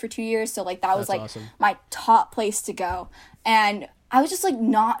France for 2 years. So like that was like awesome. My top place to go. And I was just like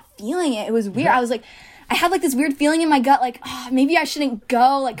not feeling it. It was weird. I was like, I had like this weird feeling in my gut, like, oh, maybe I shouldn't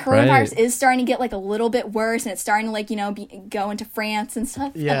go. Like coronavirus is starting to get like a little bit worse, and it's starting to like, you know, go into France and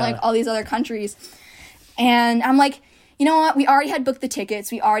stuff and like all these other countries. And I'm like, you know what? We already had booked the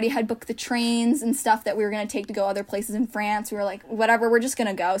tickets. We already had booked the trains and stuff that we were going to take to go other places in France. We were like, whatever, we're just going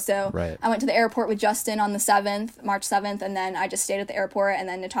to go. So I went to the airport with Justin on the 7th, March 7th, and then I just stayed at the airport, and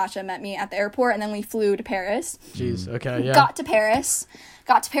then Natasha met me at the airport, and then we flew to Paris. Jeez, okay, yeah. Got to Paris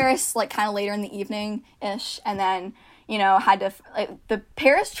like kind of later in the evening-ish, and then, you know, had to, like, the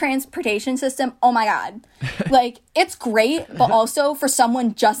Paris transportation system, oh my God. Like, it's great, but also for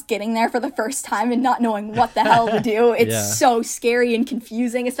someone just getting there for the first time and not knowing what the hell to do, it's so scary and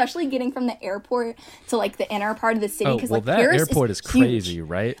confusing, especially getting from the airport to, like, the inner part of the city. Well, like, that Paris airport is crazy, huge.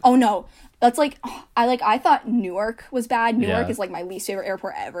 Right? Oh, no. That's like, I thought Newark was bad. Newark is like my least favorite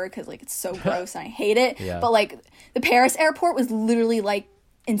airport ever because like it's so gross and I hate it. But like the Paris airport was literally like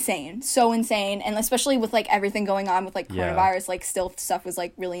insane, so insane, and especially with like everything going on with like coronavirus, like still stuff was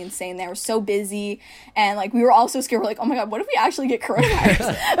like really insane. They were so busy, and like we were all so scared. We're like, oh my God, what if we actually get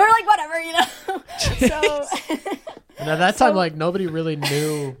coronavirus? We're like, whatever, you know. So. And at that time, like nobody really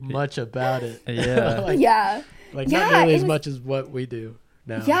knew much about it. Yeah. Like not nearly as much as what we do.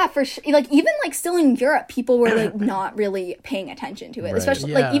 now. Yeah, for sure. Like even like still in Europe, people were like not really paying attention to it. Right.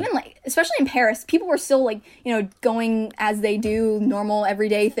 Especially like even like especially in Paris, people were still like, you know, going as they do normal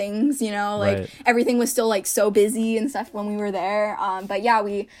everyday things, you know, like everything was still like so busy and stuff when we were there. But yeah,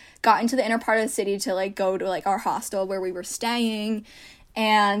 we got into the inner part of the city to like go to like our hostel where we were staying.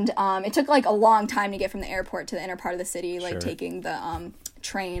 And it took like a long time to get from the airport to the inner part of the city, like taking the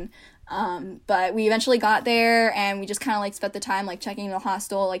train. But we eventually got there and we just kind of like spent the time like checking the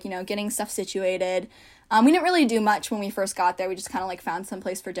hostel, like, you know, getting stuff situated. We didn't really do much when we first got there. We just kind of like found some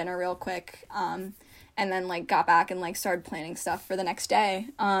place for dinner real quick. And then like got back and like started planning stuff for the next day.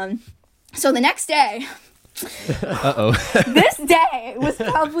 So the next day, this day was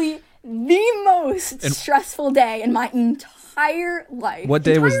probably the most stressful day in my entire life. What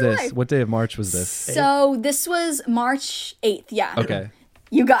day was this? Life. What day of March was this? So this was March 8th. Yeah. Okay.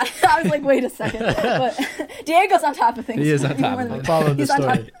 You got it. I was like, wait a second. But Diego's on top of things. He is on top of it. Follow the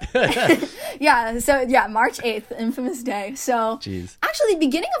story. Yeah, so yeah, March 8th, infamous day. So actually the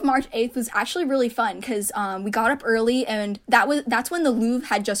beginning of March 8th was actually really fun because we got up early and that's when the Louvre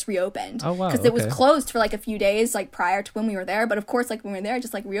had just reopened. Oh, wow. Because it was closed for like a few days like prior to when we were there. But of course, like when we were there, it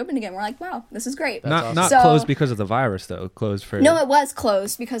just like reopened again. We're like, wow, this is great. Not closed because of the virus though. Closed for... No, it was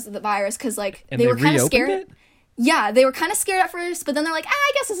closed because of the virus because like they were kind of scared. It? Yeah, they were kind of scared at first, but then they're like,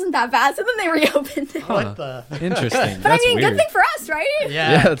 I guess this isn't that bad. So then they reopened it. What the? Interesting. But that's I mean, weird. good thing for us, right?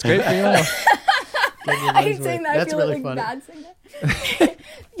 Yeah, that's great for you all. I hate saying that. That's I feel really like funny. Bad saying that.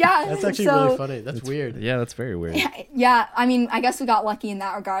 Yeah. That's actually really funny. That's weird. Yeah, that's very weird. Yeah, I mean, I guess we got lucky in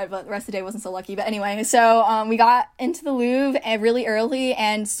that regard, but the rest of the day wasn't so lucky. But anyway, so we got into the Louvre really early,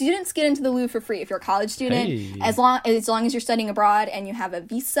 and students get into the Louvre for free if you're a college student, as long as you're studying abroad and you have a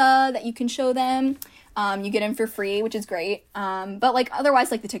visa that you can show them. You get in for free, which is great. But like otherwise,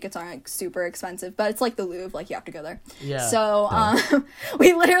 like the tickets aren't like super expensive, but it's like the Louvre, like you have to go there. Yeah. So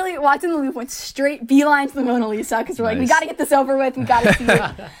we literally walked in the Louvre, went straight beeline to the Mona Lisa because we're like, we got to get this over with. We got to see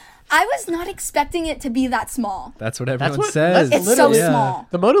it. I was not expecting it to be that small. That's what everyone says. It's so small.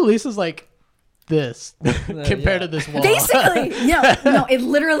 The Mona Lisa's like this compared to this wall. Basically, no, it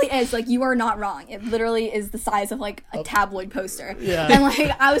literally is. Like, you are not wrong. It literally is the size of like a tabloid poster. Yeah. And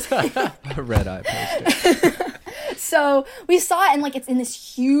like I was a red eye poster. So we saw it, and like it's in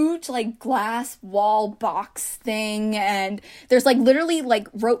this huge like glass wall box thing, and there's like literally like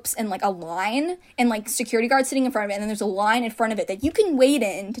ropes and like a line and like security guards sitting in front of it, and then there's a line in front of it that you can wait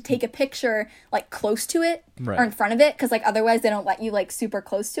in to take a picture like close to it or in front of it, because like otherwise they don't let you like super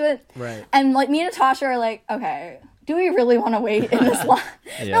close to it. Right. And like me and Natasha are like, okay, do we really want to wait in this line?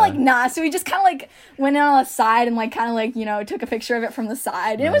 We're like, nah. So we just kind of like went on the side and like kind of like, you know, took a picture of it from the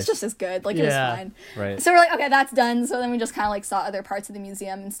side. And it was just as good. Like, it was fine. Right. So we're like, okay, that's done. So then we just kind of like saw other parts of the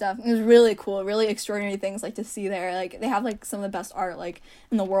museum and stuff. It was really cool, really extraordinary things like to see there. Like, they have like some of the best art like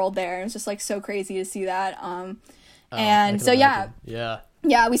in the world there. It was just like so crazy to see that. And so, Yeah.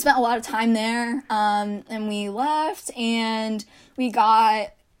 Yeah, we spent a lot of time there, and we left, and we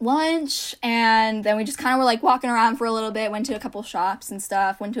got lunch, and then we just kind of were, like, walking around for a little bit, went to a couple shops and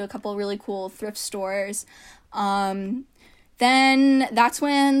stuff, went to a couple really cool thrift stores. Then that's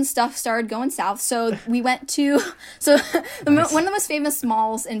when stuff started going south. So we went to, one of the most famous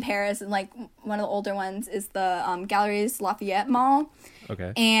malls in Paris, and, like, one of the older ones is the Galeries Lafayette Mall.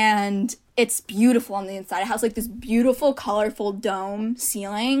 Okay. And it's beautiful on the inside. It has like this beautiful, colorful dome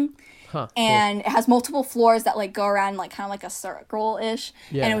ceiling. And it has multiple floors that like go around like kind of like a circle-ish.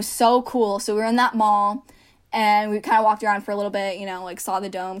 Yeah. And it was so cool. So we were in that mall and we kind of walked around for a little bit, you know, like saw the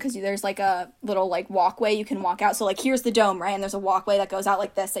dome because there's like a little like walkway you can walk out. So like here's the dome, right? And there's a walkway that goes out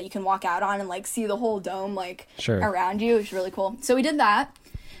like this that you can walk out on and like see the whole dome like around you, which is really cool. So we did that.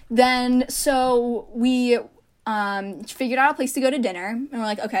 Then so we figured out a place to go to dinner, and we're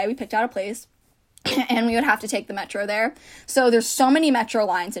like, okay, we picked out a place and we would have to take the metro there. So there's so many metro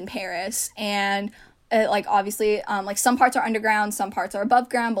lines in Paris, and like obviously like some parts are underground, some parts are above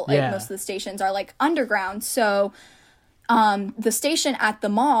ground, but like most of the stations are like underground. So the station at the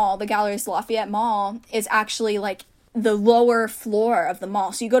mall, the Galeries Lafayette Mall, is actually like the lower floor of the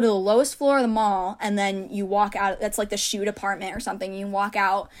mall. So you go to the lowest floor of the mall and then you walk out. That's like the shoe department or something. You walk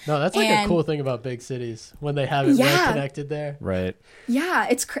out. No, that's like a cool thing about big cities when they have it well connected there. Right. Yeah,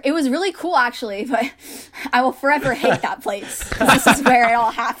 it was really cool actually, but I will forever hate that place. This is where it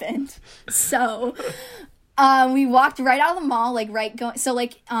all happened. So we walked right out of the mall, like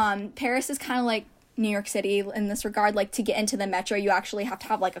Paris is kind of like New York City in this regard. Like, to get into the metro, you actually have to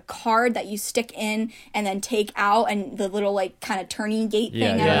have like a card that you stick in and then take out, and the little like kind of turning gate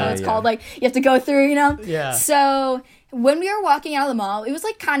thing, I don't know what it's called, like you have to go through, you know? Yeah. So when we were walking out of the mall, it was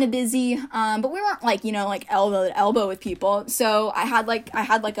like kind of busy, but we weren't like, you know, like elbow to elbow with people. So I had like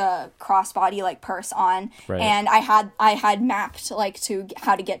a crossbody like purse on, and I had mapped like to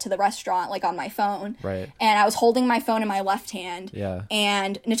how to get to the restaurant like on my phone, and I was holding my phone in my left hand,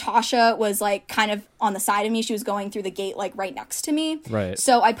 and Natasha was like kind of on the side of me. She was going through the gate like right next to me,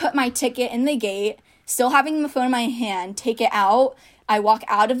 so I put my ticket in the gate, still having the phone in my hand, take it out. I walk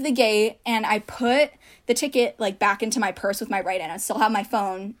out of the gate and I put the ticket like back into my purse with my right hand. I still have my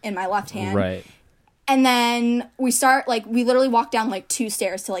phone in my left hand. Right. And then we literally walked down like 2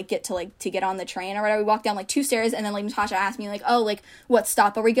 stairs to get on the train or whatever. We walked down like 2 stairs, and then like Natasha asked me like, oh, like what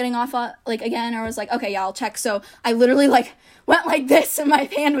stop are we getting off at, like again? Or I was like, okay, yeah, I'll check. So I literally like went like this and my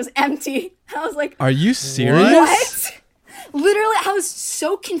hand was empty. I was like, are you serious? What? Literally, I was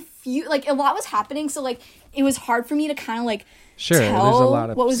so confused. Like a lot was happening, so like it was hard for me to kind of like tell there's a lot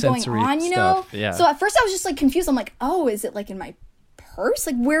of what was going on, you know? Stuff. Yeah. So at first I was just like confused. I'm like, oh, is it like in my purse?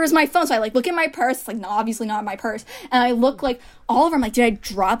 Like, where is my phone? So I like look in my purse. It's like, no, obviously not in my purse. And I look like all over. I'm like, did I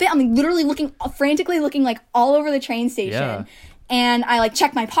drop it? I'm like literally frantically looking like all over the train station. Yeah. And I like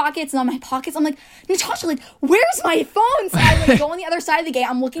check my pockets, and on my pockets, I'm like, Natasha, like, where's my phone? So I like go on the other side of the gate.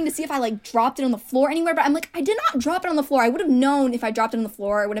 I'm looking to see if I like dropped it on the floor anywhere, but I'm like, I did not drop it on the floor. I would have known if I dropped it on the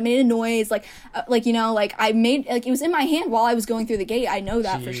floor. It would have made a noise. Like you know, like I made like it was in my hand while I was going through the gate. I know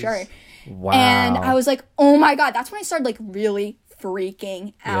that for sure. Wow. And I was like, oh my God. That's when I started like really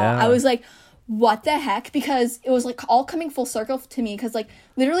freaking out. Yeah. I was like, what the heck? Because it was like all coming full circle to me. Because like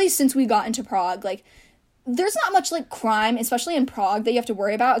literally since we got into Prague, like there's not much like crime, especially in Prague, that you have to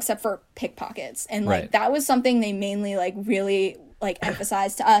worry about except for pickpockets. And like that was something they mainly like really like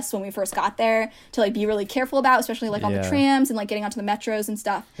emphasized to us when we first got there to like be really careful about, especially like on the trams and like getting onto the metros and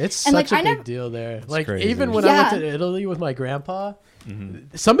stuff. It's and, such like, a big deal there. It's like crazy. Even when I went to Italy with my grandpa,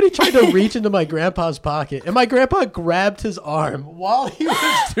 somebody tried to reach into my grandpa's pocket, and my grandpa grabbed his arm while he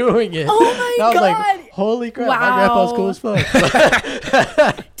was doing it. Oh my God! I was God. like, holy crap, Wow. my grandpa's cool as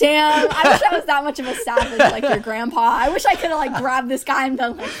fuck. Damn, I wish I was that much of a savage like your grandpa. I wish I could have like grabbed this guy and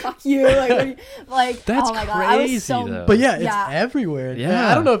been like, fuck you. Like that's oh my God. crazy, I was so, though. But yeah, it's everywhere. Yeah.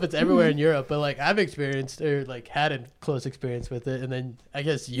 I don't know if it's everywhere in Europe, but like I've experienced or like had a close experience with it, and then I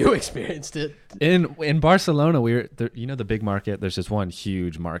guess you experienced it. In Barcelona, we were there, you know, the big market. There's just one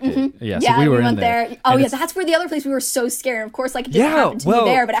huge market. Yeah, yeah, so we were went in there. Oh yeah, that's where the other place we were so scared. Of course, like it didn't happen to me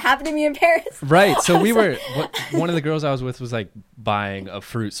there, but it happened to me in Paris. Right. So we were. One of the girls I was with was like buying a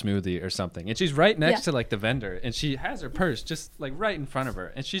fruit smoothie or something, and she's right next to like the vendor, and she has her purse just like right in front of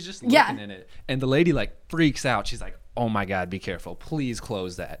her, and she's just looking in it, and the lady like freaks out. She's like, oh my God, be careful. Please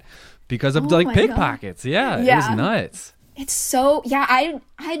close that. Because of Oh like my pickpockets. Yeah, it was nuts. It's so, yeah,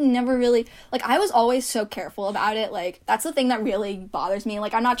 I'd never really, like, I was always so careful about it. Like, that's the thing that really bothers me.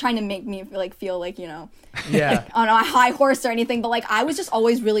 Like, I'm not trying to make me, like, feel like, you know, Yeah. on a high horse or anything, but, like, I was just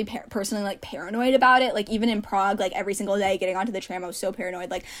always really personally, like, paranoid about it. Like, even in Prague, like, every single day getting onto the tram, I was so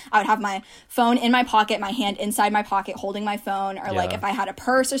paranoid. Like, I would have my phone in my pocket, my hand inside my pocket holding my phone, or, like, if I had a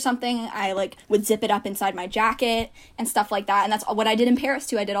purse or something, I, like, would zip it up inside my jacket and stuff like that. And that's what I did in Paris,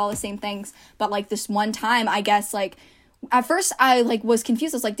 too. I did all the same things. But, like, this one time, I guess, like, at first I like was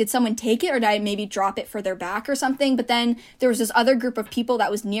confused. I was like, did someone take it, or did I maybe drop it further back or something? But then there was this other group of people that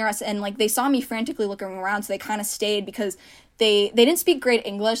was near us, and like they saw me frantically looking around, so they kind of stayed because they didn't speak great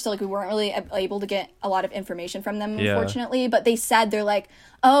English, so like we weren't really able to get a lot of information from them, unfortunately. But they said, they're like,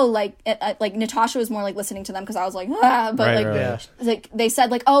 oh, like like Natasha was more like listening to them because I was like, ah, but like they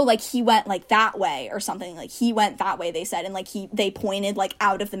said like, oh, like he went like that way or something, like he went that way, they said, and like they pointed like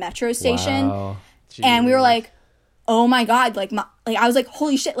out of the metro station. Wow. And we were like, oh my God, like I was like,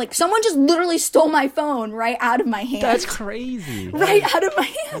 holy shit, like someone just literally stole my phone right out of my hand. That's crazy. Right out of my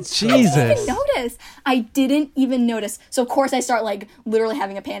hand. Jesus. I didn't even notice. So of course I start like literally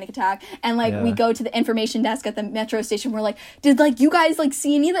having a panic attack, and like we go to the information desk at the metro station. We're like, did like you guys like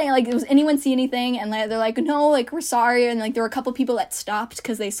see anything? Like, does anyone see anything? And like, they're like, no, like we're sorry. And like there were a couple people that stopped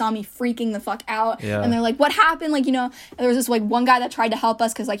because they saw me freaking the fuck out. Yeah. And they're like, what happened? Like, you know, and there was this like one guy that tried to help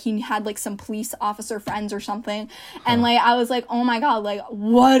us because like he had like some police officer friends or something. And like I was like, oh my God, like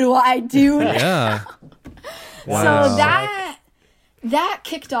what do I do now? Yeah. Wow. So that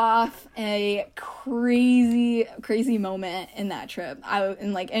kicked off a crazy moment in that trip.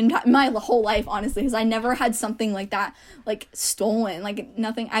 In my whole life, honestly, because I never had something like that like stolen. Like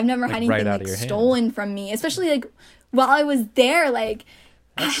nothing. I've never had anything like stolen from me, especially like while I was there. Like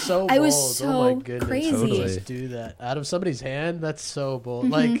that's so bold. I was so oh my goodness. crazy. Totally. Just do that out of somebody's hand. That's so bold.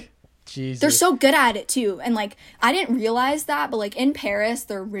 Like. Jesus. They're so good at it too, and like I didn't realize that, but like in Paris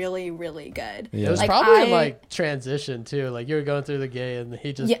they're really good. Yeah. It was like, probably like transition too, like you were going through the gate and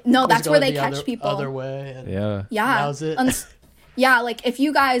he just that's where they catch people other way, and that was it. Yeah, like if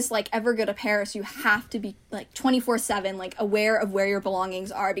you guys like ever go to Paris, you have to be like 24/7 like aware of where your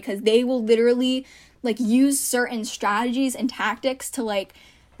belongings are, because they will literally like use certain strategies and tactics to like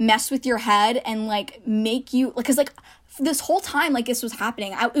mess with your head and like make you, because like this whole time like this was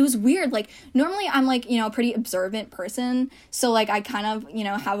happening, it was weird. Like normally I'm like, you know, a pretty observant person, so like I kind of, you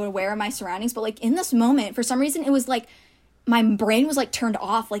know, have aware of my surroundings, but like in this moment for some reason it was like my brain was like turned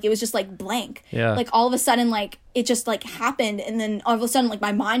off, like it was just like blank. Like all of a sudden like it just like happened, and then all of a sudden like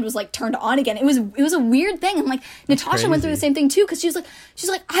my mind was like turned on again. It was a weird thing. And like Natasha went through the same thing too, because she's like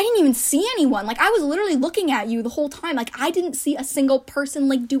I didn't even see anyone. Like I was literally looking at you the whole time. Like I didn't see a single person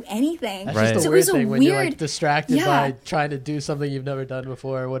like do anything. That's just the weird thing when you're like distracted by trying to do something you've never done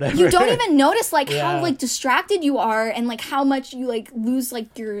before or whatever. You don't even notice like how like distracted you are, and like how much you like lose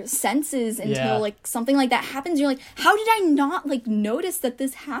like your senses until like something like that happens. You're like, how did I not like notice that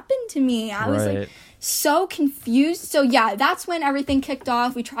this happened to me? I was like so confused. So yeah, that's when everything kicked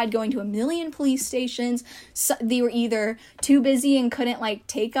off. We tried going to a million police stations. So they were either too busy and couldn't like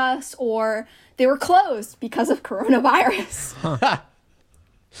take us, or they were closed because of coronavirus.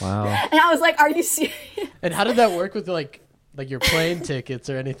 Wow. And I was like, are you serious? And how did that work with like your plane tickets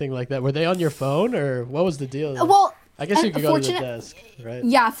or anything like that? Were they on your phone, or what was the deal? Well, I guess you could go to the desk, right?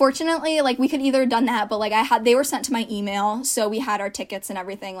 Yeah, fortunately, like we could either have done that, but like they were sent to my email, so we had our tickets and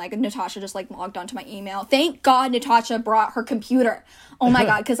everything. Like Natasha just like logged onto my email. Thank God Natasha brought her computer. Oh my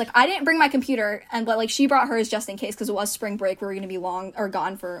God, because like I didn't bring my computer, but like she brought hers just in case, because it was spring break. We were going to be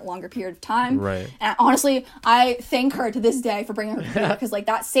gone for a longer period of time. Right. And honestly, I thank her to this day for bringing her computer, because like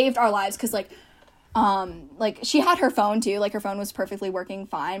that saved our lives. Because like she had her phone too. Like her phone was perfectly working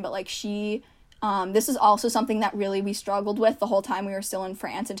fine, but like she. This is also something that really we struggled with the whole time we were still in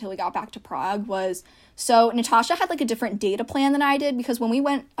France until we got back to Prague. So Natasha had like a different data plan than I did, because when we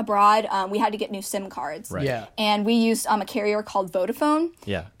went abroad, we had to get new SIM cards. Right. Yeah. And we used a carrier called Vodafone.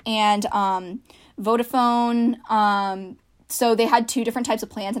 Yeah. And Vodafone, so they had two different types of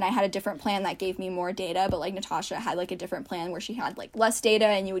plans, and I had a different plan that gave me more data, but like Natasha had like a different plan where she had like less data,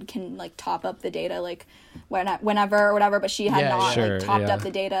 and you can like top up the data like whenever or whatever, but she had like topped up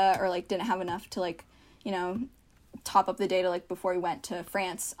the data, or like didn't have enough to like, you know, top up the data like before we went to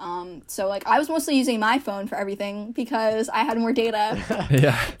France. So like I was mostly using my phone for everything because I had more data.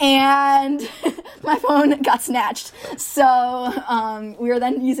 And my phone got snatched. So we were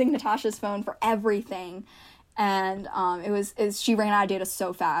then using Natasha's phone for everything. And she ran out of data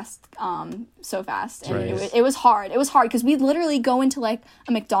so fast, and Right. it was hard because we'd literally go into like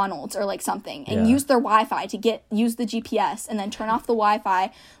a McDonald's or like something and use their Wi-Fi to use the GPS and then turn off the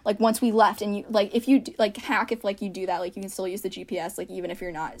Wi-Fi like once we left. And you like if you like hack, if like you do that, like you can still use the GPS like even if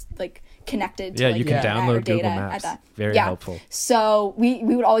you're not like connected to like you can internet or download data Google at Maps. that. Very helpful. So we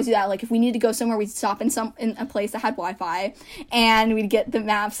would always do that. Like if we needed to go somewhere, we'd stop in a place that had Wi-Fi and we'd get the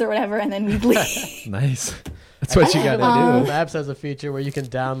maps or whatever and then we'd leave. Nice. That's what you gotta do. Google Maps has a feature where you can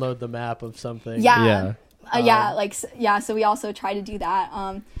download the map of something. Yeah. So we also try to do that.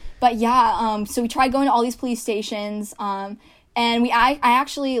 So we tried going to all these police stations. And I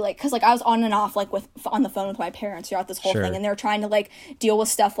actually like, cause like I was on and off like on the phone with my parents throughout this whole thing, and they were trying to like deal with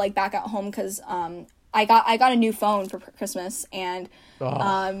stuff like back at home. Cause, I got a new phone for Christmas and,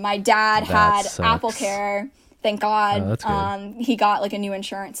 my dad had Apple Care. Thank God. Oh, that's good. He got like a new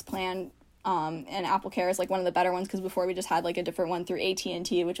insurance plan. And Apple Care is like one of the better ones because before we just had like a different one through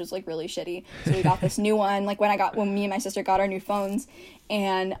AT&T, which was like really shitty. So we got this new one like when me and my sister got our new phones,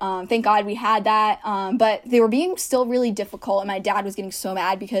 and thank God we had that. But they were being still really difficult, and my dad was getting so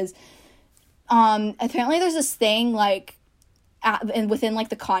mad because apparently there's this thing like and within like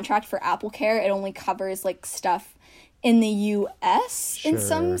the contract for Apple Care, it only covers like stuff in the US in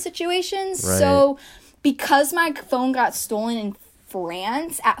some situations. Right. So because my phone got stolen in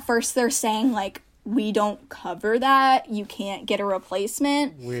France, at first they're saying like we don't cover that, you can't get a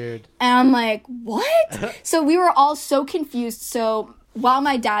replacement. Weird. And I'm like, what? So we were all so confused. So while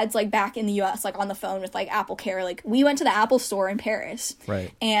my dad's like back in the US like on the phone with like Apple Care, like we went to the Apple store in Paris,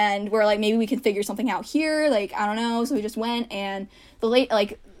 right? And we're like, maybe we can figure something out here, like I don't know. So we just went, and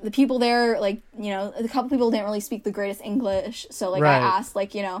the people there, like, you know, a couple people didn't really speak the greatest English, so like I asked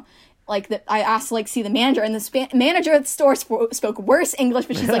like, you know, I asked to like see the manager, and the manager at the store spoke worse English,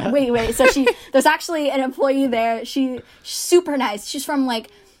 but she's like, wait. So there's actually an employee there. She's super nice. She's from like,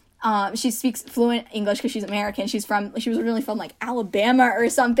 she speaks fluent English because she's American. She was originally from like Alabama or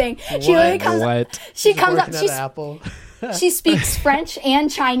something. She literally comes up. Apple. She speaks French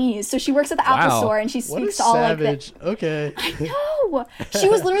and Chinese, so she works at the Apple store, and she speaks all savage. like that. Okay. I know. She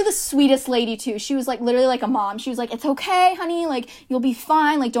was literally the sweetest lady too. She was like literally like a mom. She was like, "It's okay, honey. Like you'll be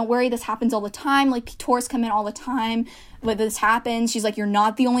fine. Like don't worry. This happens all the time. Like tourists come in all the time. But this happens." She's like, "You're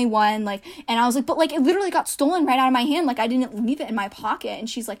not the only one." Like, and I was like, "But like it literally got stolen right out of my hand. Like I didn't leave it in my pocket." And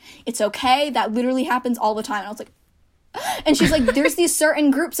she's like, "It's okay. That literally happens all the time." And I was like. And she's like, there's these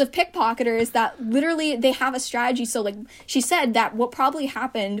certain groups of pickpocketers that literally they have a strategy. So like she said that what probably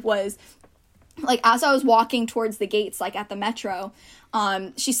happened was like as I was walking towards the gates like at the metro,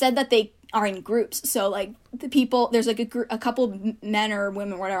 she said that they are in groups. So like the people, there's like a couple men or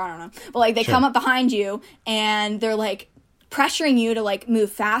women, whatever, I don't know, but like they come up behind you and they're like pressuring you to like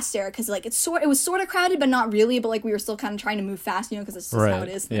move faster because like it was sort of crowded but not really, but like we were still kind of trying to move fast, you know, because it's just how it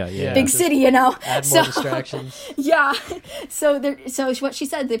is. Big city, you know. Add more distractions. Yeah. So what she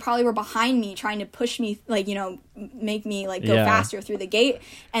said, they probably were behind me trying to push me, like, you know, make me like go faster through the gate,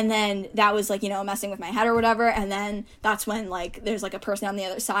 and then that was like, you know, messing with my head or whatever, and then that's when like there's like a person on the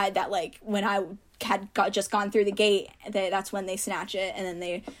other side that like when I had just gone through the gate, that's when they snatch it and then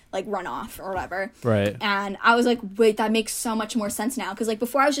they like run off or whatever. Right. And I was like, wait, that makes so much more sense now, because like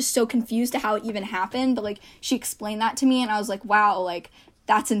before I was just so confused to how it even happened, but like she explained that to me and I was like, wow, like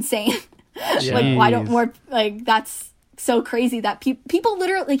that's insane. Like why don't more, like that's so crazy that people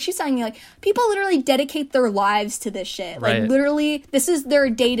literally, like she's telling me, like people literally dedicate their lives to this shit. Like literally this is their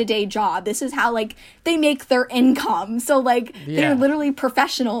day-to-day job. This is how like they make their income. So like they're literally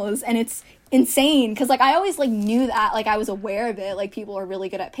professionals, and it's insane because like I always like knew that, like I was aware of it, like people are really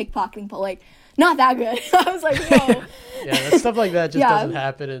good at pickpocketing, but like not that good. I was like, whoa. That stuff like that just doesn't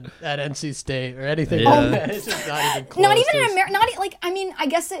happen at NC State or anything like that. It's just not even close. Not even in America. Not like, I mean, I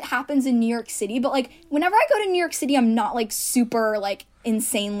guess it happens in New York City, but like whenever I go to New York City, I'm not like super like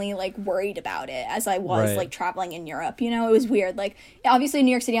insanely like worried about it as I was like traveling in Europe. You know, it was weird. Like obviously in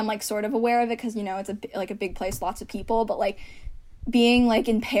New York City, I'm like sort of aware of it because, you know, it's a big place, lots of people, but like being like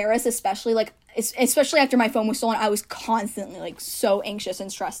in Paris, especially after my phone was stolen, I was constantly like so anxious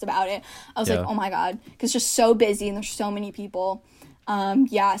and stressed about it. I was like, oh my God, because it's just so busy and there's so many people. So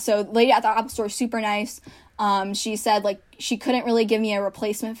the lady at the Apple store is super nice. She said like she couldn't really give me a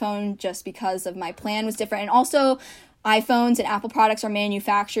replacement phone just because of my plan was different, and also iPhones and Apple products are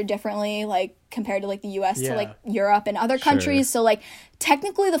manufactured differently, like compared to like the US to like Europe and other countries. So like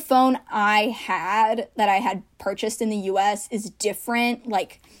technically the phone I had purchased in the US is different,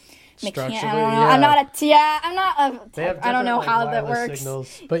 like I don't know. I don't know like, how that works.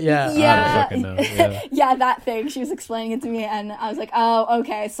 Signals. But I don't fucking know. That thing. She was explaining it to me, and I was like, oh,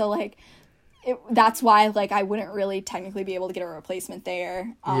 okay. So like, that's why like I wouldn't really technically be able to get a replacement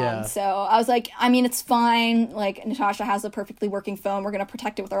there. Yeah. So I was like, I mean, it's fine. Like Natasha has a perfectly working phone. We're gonna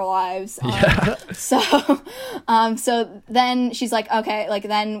protect it with our lives. So then she's like, okay. Like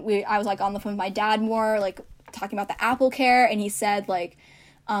then I was like on the phone with my dad more, like talking about the Apple Care, and he said like,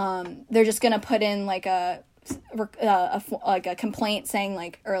 they're just gonna put in like a complaint saying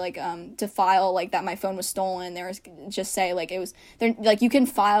like, or like to file like that my phone was stolen. There was just say like it was there, like you can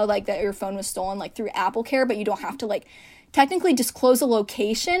file like that your phone was stolen like through Apple Care, but you don't have to like technically disclose a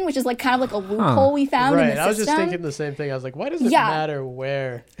location, which is like kind of like a loophole we found in the system. I was just thinking the same thing. I was like, why does it matter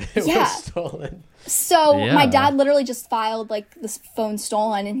where it was stolen? So my dad literally just filed like this phone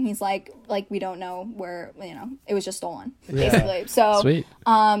stolen, and he's like we don't know where, you know, it was just stolen basically. So sweet.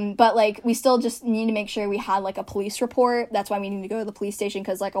 But like we still just need to make sure we had like a police report. That's why we need to go to the police station,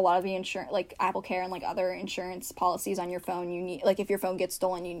 because like a lot of the insurance, like Apple Care and like other insurance policies on your phone, you need, like if your phone gets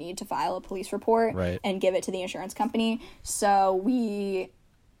stolen, you need to file a police report and give it to the insurance company. So we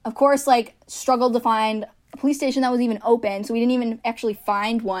of course like struggled to find a police station that was even open, so we didn't even actually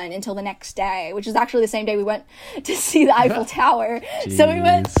find one until the next day, which is actually the same day we went to see the Eiffel Tower. So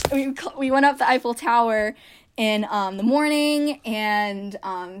we went up the Eiffel Tower in the morning and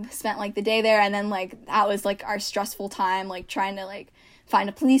spent like the day there, and then like that was like our stressful time, like trying to like find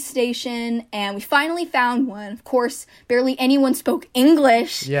a police station, and we finally found one. Of course, barely anyone spoke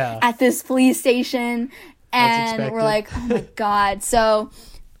English at this police station, and we're like, oh my god.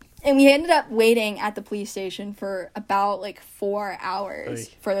 And we ended up waiting at the police station for about like 4 hours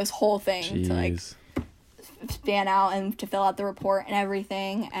for this whole thing to like span out and to fill out the report and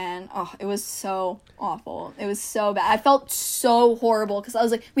everything. And it was so awful. It was so bad. I felt so horrible because I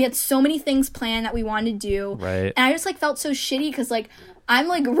was like, we had so many things planned that we wanted to do. Right. And I just like felt so shitty because like I'm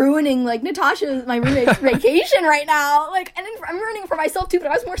like ruining like Natasha's, my roommate's vacation right now. Like, and then I'm ruining it for myself too, but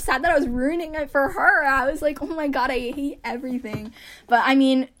I was more sad that I was ruining it for her. I was like, oh my god, I hate everything. But I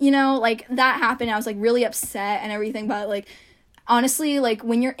mean, you know, like that happened. I was like really upset and everything. But like, honestly, like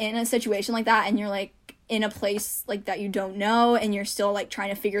when you're in a situation like that and you're like in a place like that you don't know and you're still like trying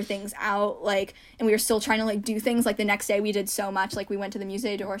to figure things out, like, and we were still trying to like do things, like the next day we did so much, like we went to the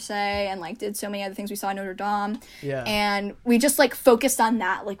Musée d'Orsay and like did so many other things. We saw Notre Dame, and we just like focused on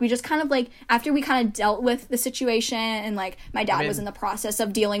that. Like we just kind of like, after we kind of dealt with the situation and like my dad was in the process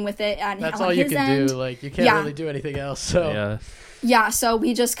of dealing with it, and that's all you can do. Like you can't really do anything else. So so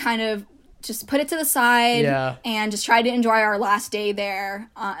we just kind of just put it to the side and just tried to enjoy our last day there,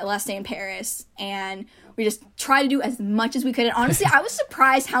 last day in Paris, and we just tried to do as much as we could. And honestly, I was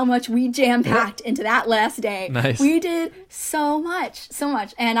surprised how much we jam-packed into that last day. Nice. We did so much.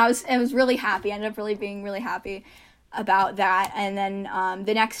 And I was really happy. I ended up really being really happy about that. And then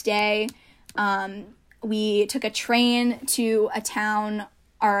the next day, we took a train to a town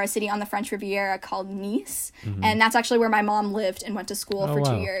or a city on the French Riviera called Nice. Mm-hmm. And that's actually where my mom lived and went to school for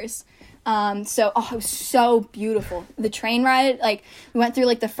 2 years. So it was so beautiful. The train ride, like we went through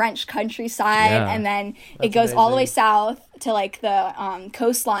like the French countryside, and then it goes all the way south to like the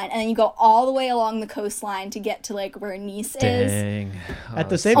coastline, and then you go all the way along the coastline to get to like where Nice is. At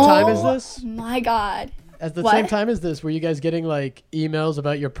the same time as this? Oh my god. At the same time as this, were you guys getting like emails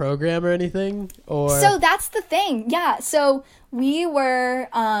about your program or anything? Or so that's the thing. Yeah. So we were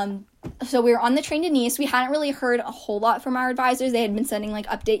on the train to Nice. We hadn't really heard a whole lot from our advisors. They had been sending like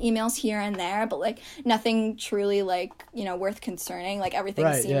update emails here and there, but like nothing truly like, you know, worth concerning. Like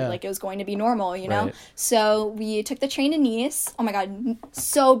everything seemed like it was going to be normal, you know? So we took the train to Nice. Oh my god,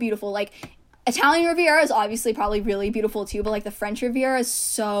 so beautiful. Like Italian Riviera is obviously probably really beautiful too, but like the French Riviera is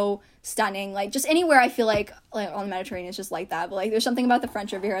so stunning. Like just anywhere I feel like on the Mediterranean is just like that, but like there's something about the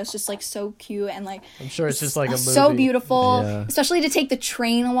French Riviera. It's just like so cute, and like I'm sure it's just like a movie. So beautiful, especially to take the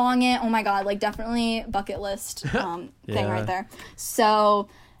train along it. Oh my god, like definitely bucket list thing right there. So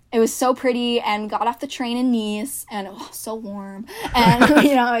it was so pretty, and got off the train in Nice, and it was so warm, and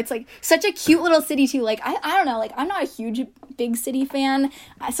you know, it's like such a cute little city too. Like I don't know, like I'm not a huge big city fan,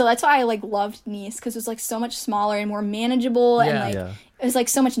 so that's why I like loved Nice, because it was like so much smaller and more manageable, and like it was like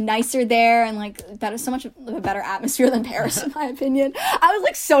so much nicer there, and like so much of a better atmosphere than Paris, in my opinion. I was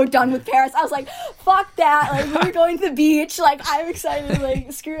like so done with Paris. I was like, fuck that, like we're going to the beach, like I'm excited,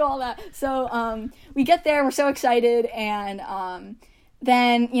 like screw all that. So we get there, we're so excited, and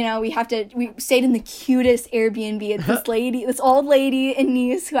then, you know, we stayed in the cutest Airbnb. It's this old lady in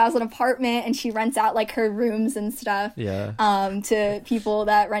Nice who has an apartment, and she rents out like her rooms and stuff to people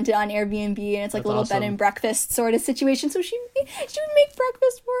that rent it on Airbnb, and it's like a little bed and breakfast sort of situation. So she would make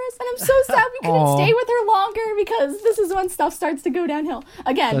breakfast for us, and I'm so sad we couldn't stay with her longer, because this is when stuff starts to go downhill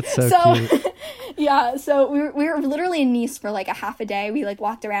again. That's so cute. Yeah, so we were literally in Nice for like a half a day. We like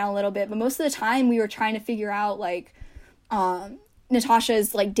walked around a little bit, but most of the time we were trying to figure out like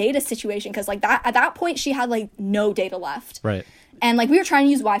Natasha's like data situation, because like that at that point she had like no data left, right? And like we were trying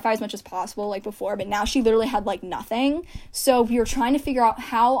to use Wi-Fi as much as possible like before, but now she literally had like nothing. So we were trying to figure out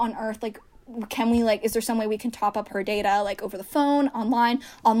how on earth, like, can we like, is there some way we can top up her data like over the phone, online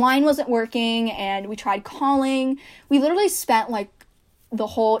wasn't working, and we tried calling. We literally spent like the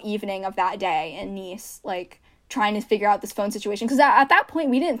whole evening of that day in Nice like trying to figure out this phone situation, because at that point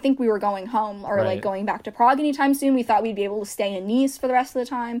we didn't think we were going home or like going back to Prague anytime soon. We thought we'd be able to stay in Nice for the rest of the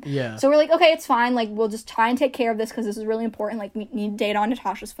time. Yeah. So we're like, okay, it's fine, like we'll just try and take care of this, because this is really important, like we need data on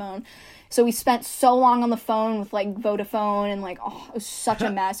Natasha's phone. So we spent so long on the phone with like Vodafone, and like, oh, it was such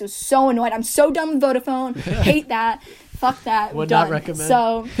a mess. It was so annoyed. I'm so done with Vodafone. Hate that. Fuck that. Would done. not recommend.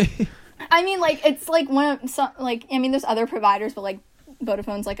 So I mean, like, it's like I mean, there's other providers, but like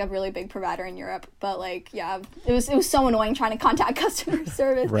Vodafone's like a really big provider in Europe, but like, yeah, it was so annoying trying to contact customer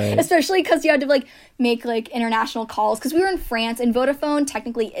service, especially because you had to like make like international calls, because we were in France, and Vodafone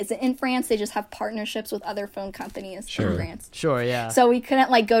technically isn't in France. They just have partnerships with other phone companies in France. Sure, yeah. So we couldn't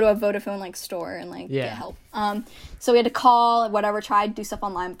like go to a Vodafone like store and like get help. So we had to call, whatever, try to do stuff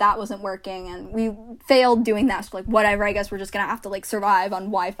online, but that wasn't working, and we failed doing that. So like, whatever, I guess we're just gonna have to like survive on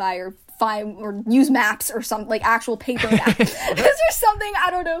Wi-Fi or use maps or some like actual paper maps or something, I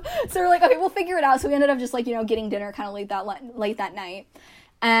don't know. So we're like, okay, we'll figure it out. So we ended up just like, you know, getting dinner kind of late that night,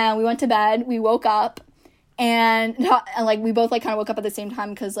 and we went to bed. We woke up, and like we both like kind of woke up at the same time,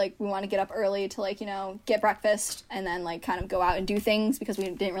 because like we want to get up early to like, you know, get breakfast and then like kind of go out and do things, because we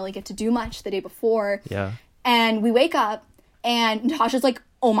didn't really get to do much the day before. Yeah. And we wake up, and Natasha's like,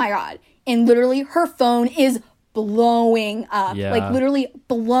 oh my god, and literally her phone is blowing up, like literally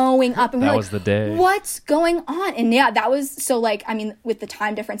blowing up, and that we're was like, the day. What's going on? And yeah, that was, so like, I mean, with the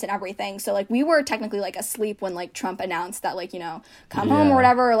time difference and everything, so like we were technically like asleep when like Trump announced that, like, you know, come home or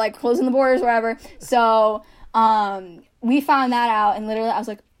whatever, or like closing the borders or whatever. So we found that out, and literally I was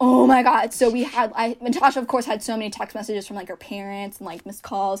like, oh my god. So Natasha of course had so many text messages from like her parents and like missed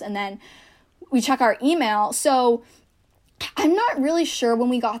calls, and then we check our email. So I'm not really sure when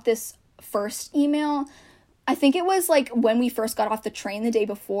we got this first email. I think it was like when we first got off the train the day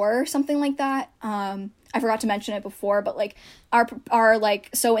before or something like that. I forgot to mention it before, but like our like,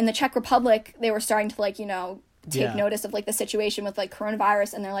 so in the Czech Republic, they were starting to like, you know, take notice of like the situation with like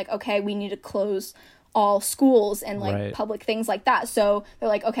coronavirus, and they're like, okay, we need to close all schools and like public things like that. So they're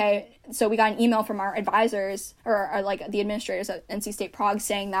like, okay, so we got an email from our advisors or like the administrators at NC State Prague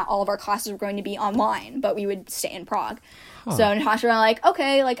saying that all of our classes were going to be online, but we would stay in Prague. So Natasha and I were like,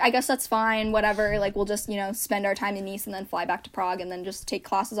 okay, like I guess that's fine, whatever, like we'll just, you know, spend our time in Nice and then fly back to Prague and then just take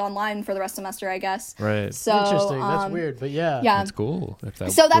classes online for the rest of the semester, I guess. Right. So interesting. That's weird, but yeah. That's cool.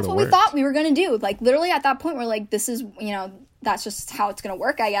 So that's what we thought we were gonna do. Like literally at that point we're like, this is, you know, that's just how it's gonna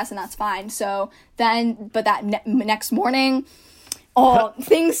work, I guess, and that's fine. So then, but that next morning,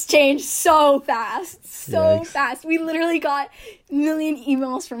 things changed so fast. Fast. We literally got a million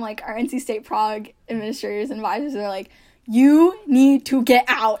emails from like our NC State Prague administrators and advisors. They're like, you need to get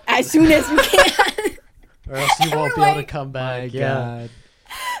out as soon as you can. Or else you won't be able to come back. God.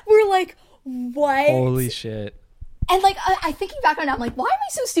 We're like, what? Holy shit. And like, I thinking back on it, I'm like, why am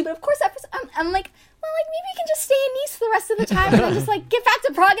I so stupid? Of course, I'm like, well, like maybe we can just stay in Nice for the rest of the time and then just like get back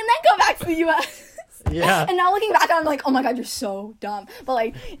to Prague and then go back to the U.S. Yeah. And now looking back on it, I'm like, oh my god, you're so dumb. But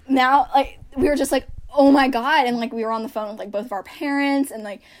like now, like we were just like, oh my god, and like we were on the phone with like both of our parents and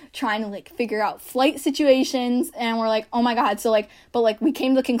like trying to like figure out flight situations, and we're like, oh my god. So like, but like we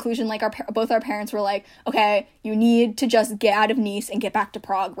came to the conclusion, like both our parents were like, okay, you need to just get out of Nice and get back to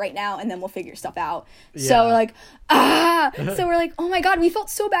Prague right now, and then we'll figure stuff out. So we're like, so we're like, oh my god, we felt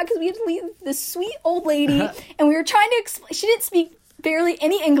so bad because we had to leave this sweet old lady, and we were trying to explain. She didn't speak barely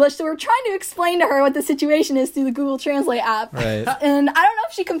any English, so we're trying to explain to her what the situation is through the Google Translate app. Right. And I don't know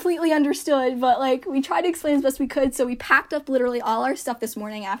if she completely understood, but like we tried to explain as best we could. So we packed up literally all our stuff that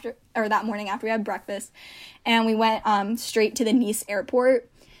morning after we had breakfast, and we went straight to the Nice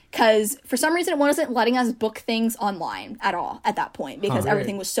airport, because for some reason it wasn't letting us book things online at all at that point, because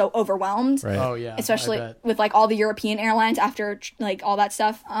everything was so overwhelmed. Right. Oh yeah. Especially with like all the European airlines after like all that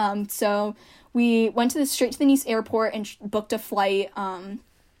stuff. So we went straight to the Nice airport and booked a flight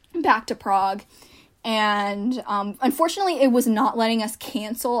back to Prague. And unfortunately, it was not letting us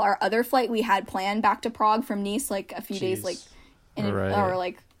cancel our other flight we had planned back to Prague from Nice, like a few days like or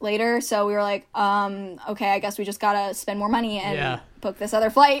like later. So we were like, okay, I guess we just gotta spend more money and book this other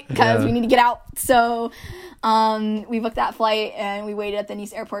flight because we need to get out. So we booked that flight and we waited at the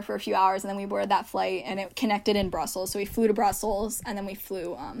Nice airport for a few hours, and then we boarded that flight and it connected in Brussels. So we flew to Brussels and then we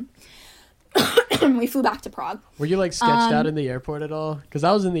flew we flew back to Prague. Were you like sketched out in the airport at all? Because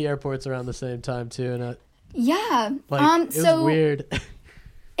I was in the airports around the same time too, and it was weird.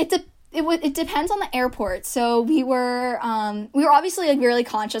 It depends on the airport. So we were obviously like really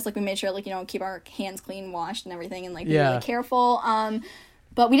conscious, like we made sure like, you know, keep our hands clean, washed and everything, and like be really careful.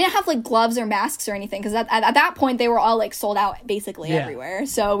 But we didn't have like gloves or masks or anything because at that point they were all like sold out basically everywhere.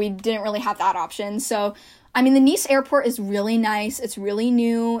 So we didn't really have that option. So I mean, the Nice airport is really nice. It's really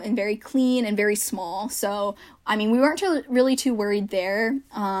new and very clean and very small. So, I mean, we weren't really too worried there.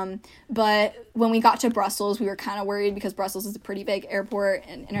 But when we got to Brussels, we were kind of worried because Brussels is a pretty big airport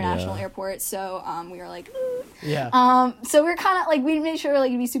and international airport. So, we were like, so we were kind of like, we made sure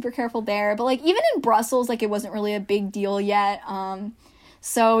like to be super careful there. But like, even in Brussels, like it wasn't really a big deal yet.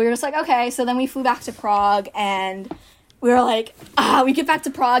 So we were just like, okay. So then we flew back to Prague and we were like, we get back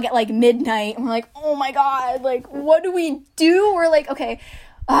to Prague at like midnight and we're like, oh my God, like, what do we do? We're like, okay.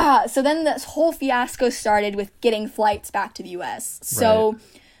 So then this whole fiasco started with getting flights back to the US. So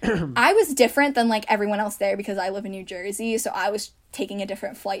I was different than like everyone else there because I live in New Jersey. So I was taking a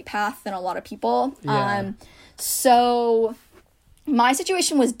different flight path than a lot of people. So my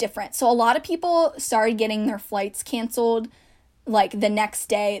situation was different. So a lot of people started getting their flights canceled like the next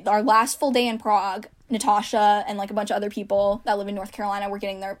day. Our last full day in Prague, Natasha and like a bunch of other people that live in North Carolina were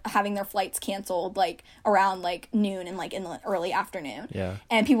having their flights canceled like around like noon and like in the early afternoon.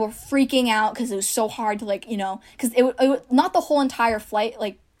 And people were freaking out because it was so hard to like, you know, because it not the whole entire flight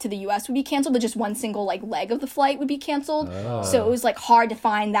like to the US would be canceled, but just one single like leg of the flight would be canceled. So it was like hard to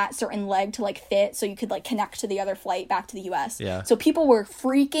find that certain leg to like fit so you could like connect to the other flight back to the US. So people were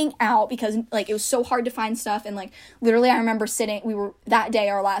freaking out because like it was so hard to find stuff. And like literally I remember we were that day,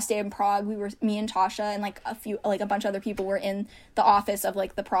 our last day in Prague, me and Tasha and like a bunch of other people were in the office of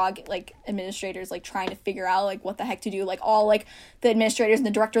like the Prague like administrators like trying to figure out like what the heck to do. Like all like the administrators and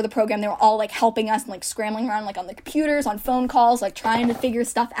the director of the program, they were all like helping us and like scrambling around like on the computers, on phone calls, like trying to figure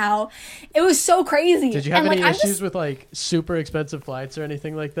stuff out. It was so crazy. Did you have any issues with like super expensive flights or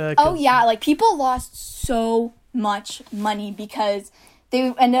anything like that? Oh yeah, like people lost so much money because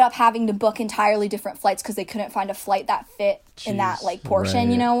they ended up having to book entirely different flights because they couldn't find a flight that fit in that like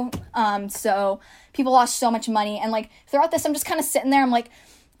portion, you know? So people lost so much money. And like throughout this, I'm just kind of sitting there. I'm like,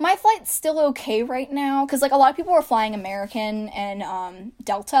 my flight's still okay right now because like a lot of people were flying American and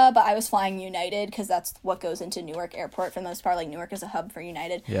Delta, but I was flying United because that's what goes into Newark Airport for the most part. Like Newark is a hub for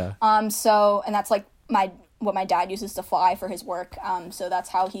United. So and that's like what my dad uses to fly for his work. So that's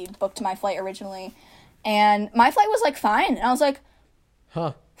how he booked my flight originally, and my flight was like fine. And I was like,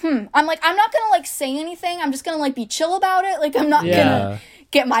 I'm like, I'm not gonna like say anything. I'm just gonna like be chill about it. Like I'm not gonna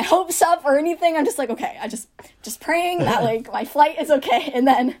get my hopes up or anything. I'm just like, okay, I just praying that like my flight is okay. And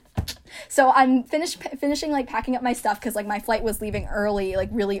then so I'm finishing like packing up my stuff because like my flight was leaving early, like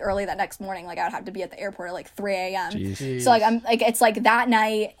really early that next morning. Like I would have to be at the airport at like 3 a.m. So like I'm like it's like that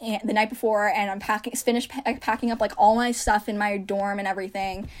night and the night before, and I'm packing up like all my stuff in my dorm and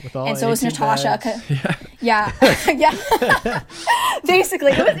everything. And so was Natasha.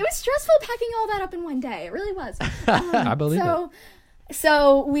 Basically, it was stressful packing all that up in one day. It really was. I believe it.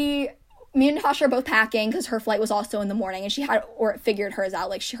 So me and Natasha are both packing because her flight was also in the morning, and she had figured hers out.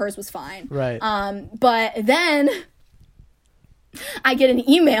 Like hers was fine. Right. But then I get an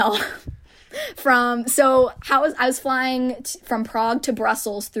email I was flying from Prague to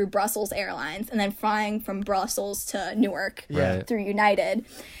Brussels through Brussels Airlines, and then flying from Brussels to Newark through United.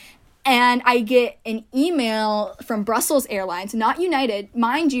 And I get an email from Brussels Airlines, not United.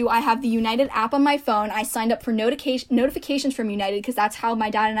 Mind you, I have the United app on my phone. I signed up for notifications from United because that's how my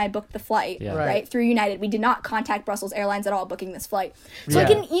dad and I booked the flight, right? Through United. We did not contact Brussels Airlines at all booking this flight. So I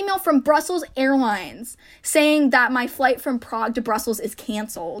get an email from Brussels Airlines saying that my flight from Prague to Brussels is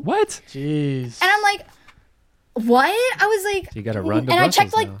canceled. What? Jeez. And I'm like, what? I was like, you gotta run to and Brussels I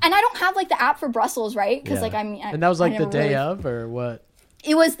checked like, now. and I don't have like the app for Brussels, right? Because like and that was like the day of, or what?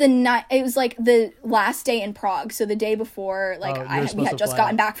 It was the night. It was like the last day in Prague, so the day before, like we had just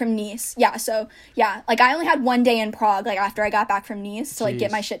gotten back from Nice. Like I only had one day in Prague, like after I got back from Nice to like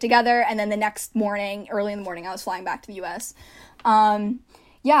get my shit together, and then the next morning, early in the morning, I was flying back to the U.S.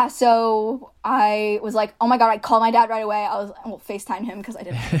 yeah, so I was like, oh my God, I called my dad right away. I was, well, FaceTime him because I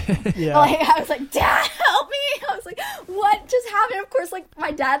didn't. Yeah. Like, I was like, Dad, help me. I was like, what just happened? Of course, like,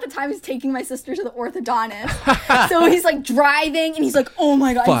 my dad at the time is taking my sister to the orthodontist. So he's like driving and he's like, oh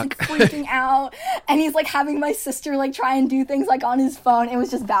my God, Fuck. he's like freaking out. And he's like having my sister like try and do things like on his phone. It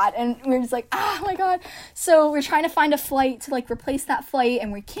was just bad. And we were just like, oh my God. So we're trying to find a flight to like replace that flight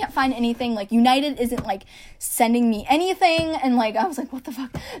and we can't find anything. Like, United isn't like sending me anything. And like, I was like, what the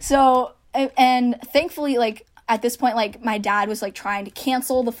fuck? So, and thankfully, like, at this point, like, my dad was like trying to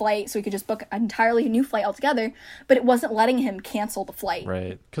cancel the flight so we could just book an entirely new flight altogether, but it wasn't letting him cancel the flight.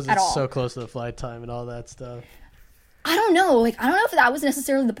 Right. Because at it's all. so close to the flight time and all that stuff. I don't know. Like, I don't know if that was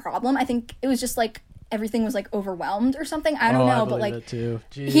necessarily the problem. I think it was just like everything was like overwhelmed or something. I don't know, I but like it too.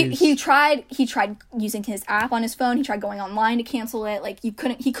 he tried using his app on his phone. He tried going online to cancel it. Like, he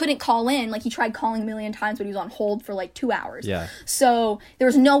couldn't call in. Like, he tried calling a million times, but he was on hold for like 2 hours. Yeah. So there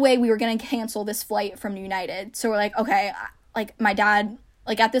was no way we were gonna cancel this flight from United. So we're like, okay, like, my dad.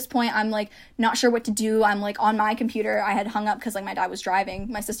 Like, at this point, I'm, like, not sure what to do. I'm, like, on my computer. I had hung up because, like, my dad was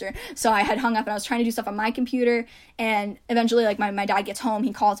driving, my sister. So I had hung up, and I was trying to do stuff on my computer. And eventually, like, my dad gets home.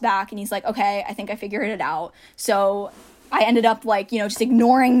 He calls back, and he's like, okay, I think I figured it out. So I ended up, like, you know, just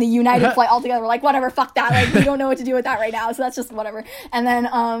ignoring the United flight altogether. We're like, whatever, fuck that. Like, we don't know what to do with that right now. So that's just whatever. And then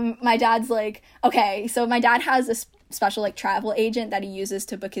my dad's like, okay. So my dad has a special like travel agent that he uses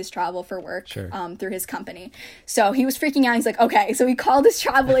to book his travel for work. Sure. Through his company. So he was freaking out. He's like, okay. So he called his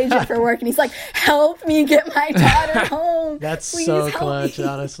travel agent for work and he's like, help me get my daughter home. That's Please so help clutch, me.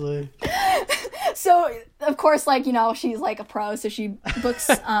 honestly. So of course, like, you know, she's like a pro, so she books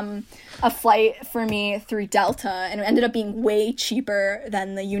a flight for me through Delta, and it ended up being way cheaper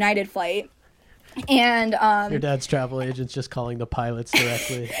than the United flight. And Your dad's travel agent's just calling the pilots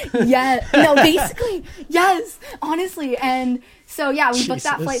directly. yeah, no, basically, yes, honestly. And so, yeah, we booked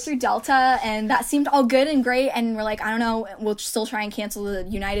that Jesus. flight through Delta, and that seemed all good and great, and we're like, I don't know, we'll still try and cancel the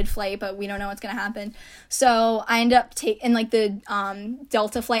United flight, but we don't know what's gonna happen. So I ended up taking, like, the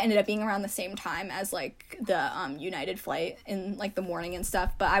Delta flight ended up being around the same time as, like, the United flight in, like, the morning and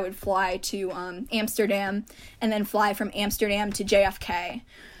stuff, but I would fly to Amsterdam, and then fly from Amsterdam to JFK.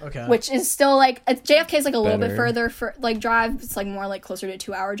 Okay. Which is still, like, JFK is, like, a little bit Better. further for, like, drive. It's, like, more, like, closer to a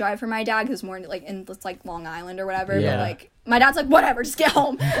 2-hour drive for my dad, because it's more, like, in, like, Long Island or whatever. Yeah. But, like, my dad's like, whatever, just get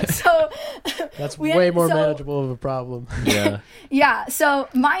home. So That's we way had- more so- manageable of a problem. Yeah. Yeah, so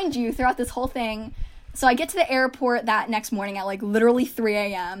mind you, throughout this whole thing, so I get to the airport that next morning at, like, literally 3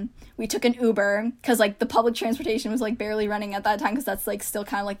 a.m. We took an Uber, because, like, the public transportation was, like, barely running at that time, because that's, like, still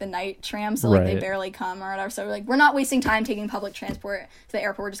kind of, like, the night tram, so, like, they Right. barely come or whatever. So, we're like, we're not wasting time taking public transport to the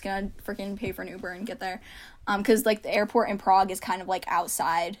airport. We're just gonna freaking pay for an Uber and get there. Because, like, the airport in Prague is kind of, like,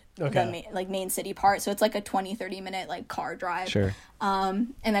 outside Okay. the main city part, so it's, like, a 20-30 minute, like, car drive. Sure.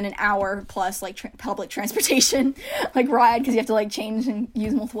 And then an hour plus, like, public transportation, like, ride, because you have to, like, change and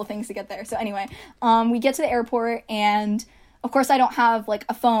use multiple things to get there. So anyway, we get to the airport, and of course I don't have, like,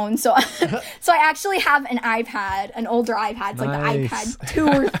 a phone, so so I actually have an iPad, an older iPad. It's like Nice. the iPad 2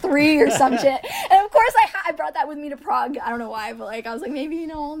 or 3 or some shit. And of course I brought that with me to Prague. I don't know why, but, like, I was like, maybe, you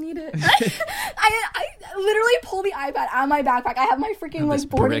know, I'll need it. I literally pull the iPad out of my backpack. I have my freaking, This like,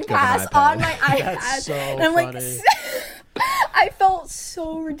 boarding brick of an pass iPad. on my iPad. That's so and I'm like, funny. I felt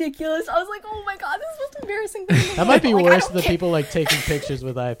so ridiculous. I was like, oh my God, this is the most embarrassing thing in the That might be world. Like, I worse don't than care. people, like, taking pictures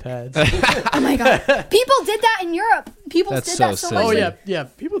with iPads. Oh my God. People did that in Europe. People That's did so that so silly. much. Oh, yeah, yeah.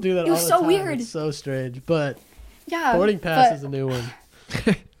 People do that It all was the so time. weird. It's so strange. But Yeah. boarding pass but- is a new one.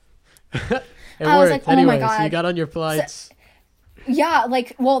 It I was worked. like, oh my Anyway, so God. you got on your flights. Yeah,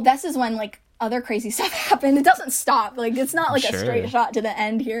 like, well, this is when, like, other crazy stuff happened. It doesn't stop. Like, it's not, like, a Sure. straight shot to the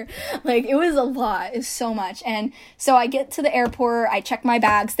end here. Like, it was a lot. It was so much. And so I get to the airport. I check my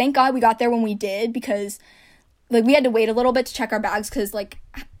bags. Thank God we got there when we did, because, like, we had to wait a little bit to check our bags, because, like,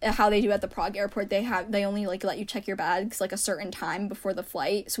 how they do at the Prague airport, they only, like, let you check your bags, like, a certain time before the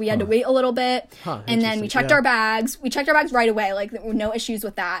flight. So we had to wait a little bit. Huh, And then we interesting, checked yeah. our bags. We checked our bags right away. Like, there were no issues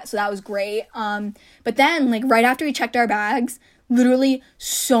with that. So that was great. But then, like, right after we checked our bags, literally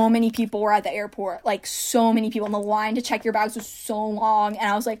so many people were at the airport. Like, so many people. And the line to check your bags was so long. And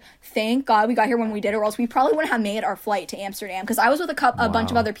I was like, thank God we got here when we did, or else we probably wouldn't have made our flight to Amsterdam. Because I was with a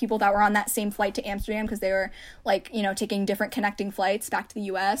bunch of other people that were on that same flight to Amsterdam, because they were, like, you know, taking different connecting flights back to the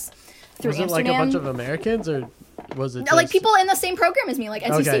U.S. through Was it Amsterdam. like a bunch of Americans, or was it No, like, just- people in the same program as me, like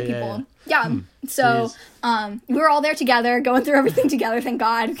NC Okay, State yeah, people. Yeah. So, Jeez. we were all there together, going through everything together, thank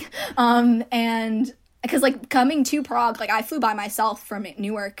God. And because, like, coming to Prague, like, I flew by myself from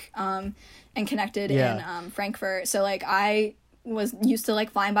Newark, and connected Yeah. in Frankfurt. So, like, I was used to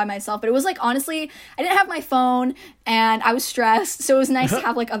like flying by myself, but it was like, honestly, I didn't have my phone and I was stressed, so it was nice to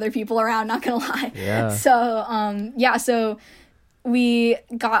have like other people around, not gonna lie. Yeah. So we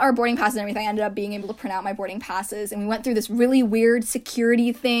got our boarding passes and everything. I ended up being able to print out my boarding passes, and we went through this really weird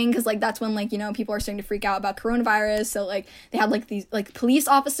security thing, because like that's when, like, you know, people are starting to freak out about coronavirus. So like they had like these like police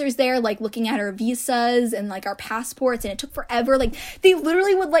officers there like looking at our visas and like our passports, and it took forever. Like they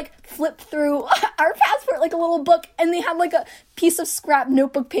literally would like flip through our passport like a little book, and they had like a piece of scrap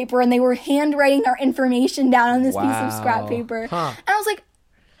notebook paper, and they were handwriting our information down on this piece of scrap paper. And I was like,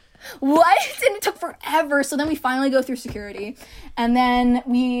 what? And it took forever. So then we finally go through security, and then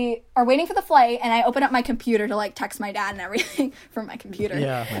we are waiting for the flight, and I open up my computer to like text my dad and everything from my computer.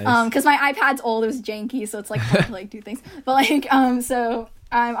 Yeah. Nice. Because my iPad's old, it was janky, so it's like hard to like do things. But like so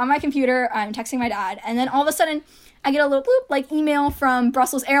I'm on my computer, I'm texting my dad, and then all of a sudden I get a little bloop like email from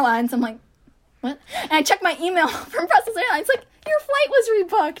Brussels Airlines. I'm like, what? And I check my email from Brussels Airlines, like, your flight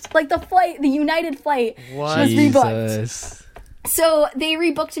was rebooked. Like the United flight was rebooked. So they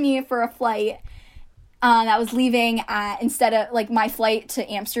rebooked me for a flight that was leaving at, instead of, like, my flight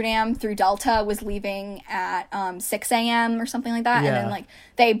to Amsterdam through Delta was leaving at 6 a.m. or something like that. Yeah. And then, like,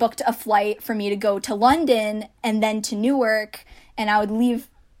 they booked a flight for me to go to London and then to Newark, and I would leave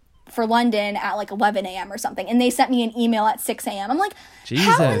for London at, like, 11 a.m. or something. And they sent me an email at 6 a.m. I'm like, Jesus.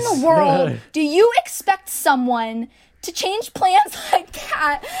 How in the world do you expect someone to change plans like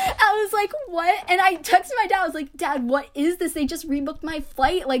that? I was like, what? And I texted my dad. I was like, Dad, what is this? They just rebooked my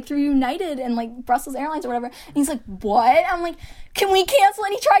flight, like, through United and, like, Brussels Airlines or whatever. And he's like, what? I'm like, can we cancel?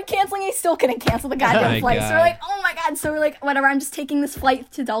 And he tried canceling. He still couldn't cancel the goddamn flight. God. So we're like, oh my God. So we're like, whatever. I'm just taking this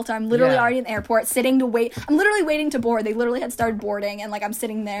flight to Delta. I'm literally already in the airport, sitting to wait. I'm literally waiting to board. They literally had started boarding, and, like, I'm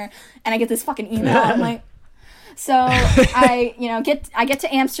sitting there, and I get this fucking email. I'm like, so I get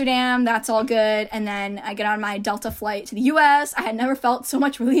to Amsterdam, that's all good, and then I get on my Delta flight to the US. I had never felt so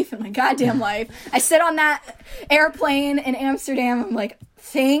much relief in my goddamn life. I sit on that airplane in Amsterdam. I'm like,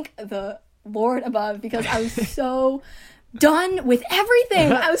 thank the Lord above, because I was so done with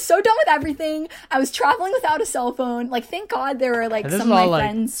everything. I was so done with everything. I was traveling without a cell phone. Like, thank God there were like some of my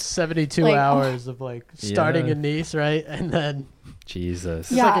friends. 72 hours of like starting in Nice, right? And then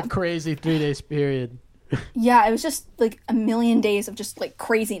Jesus. It's like a crazy 3 days period. Yeah, it was just like a million days of just like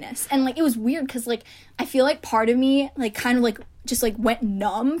craziness. And like it was weird because like I feel like part of me like kind of like just like went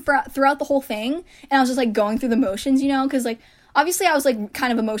numb throughout the whole thing, and I was just like going through the motions, you know, because like obviously I was like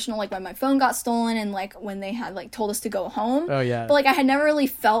kind of emotional like when my phone got stolen and like when they had like told us to go home. Oh yeah. But like I had never really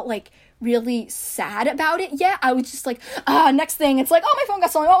felt like really sad about it yet. I was just like, next thing, it's like, oh, my phone got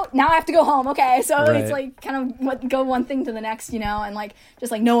stolen, oh, now I have to go home. Okay, so it's like kind of go one thing to the next, you know, and like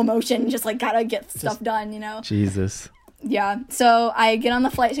just like no emotion, just like gotta get stuff done, you know. Jesus. Yeah, so I get on the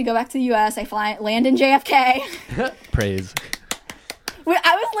flight to go back to the US. I land in JFK. Praise.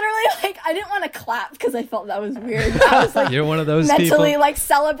 I was literally like, I didn't want to clap because I felt that was weird. I was like, you're one of those mentally people. Like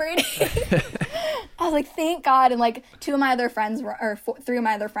celebrating. I was like, thank God. And like three of my other friends were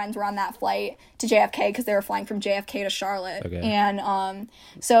on that flight to JFK because they were flying from JFK to Charlotte. Okay. And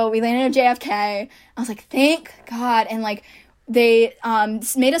so we landed at JFK. I was like, thank God. And like they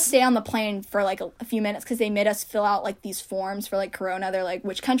made us stay on the plane for like a few minutes because they made us fill out like these forms for like Corona. They're like,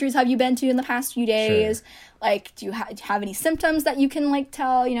 which countries have you been to in the past few days? Sure. Like, do you have any symptoms that you can like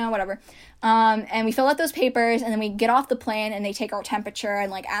tell, you know, whatever. And we fill out those papers, and then we get off the plane, and they take our temperature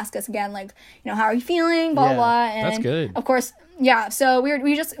and like ask us again, like, you know, how are you feeling, blah blah. And that's good. Of course, yeah. So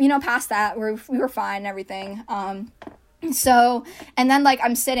we just, you know, passed that. We were fine and everything. So, and then like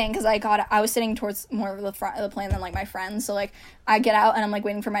I'm sitting because I was sitting towards more of the front of the plane than like my friends. So like I get out and I'm like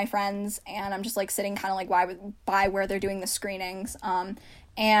waiting for my friends, and I'm just like sitting kind of like by where they're doing the screenings.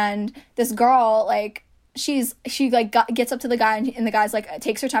 And this girl like she gets up to the guy, and the guy's like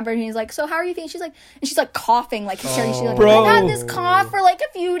takes her temperature, and he's like, so how are you feeling? She's like coughing like hysterically. She's like, I've had this cough for like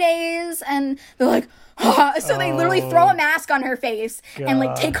a few days, and they're like, so they literally throw a mask on her face and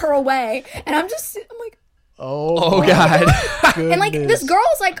like take her away, and I'm like, oh God. And like this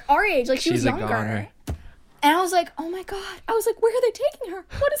girl's like our age, like she was younger. And I was like, oh my God. I was like, where are they taking her?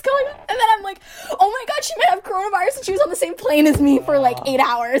 What is going on? And then I'm like, oh my God, she might have coronavirus, and she was on the same plane as me for like 8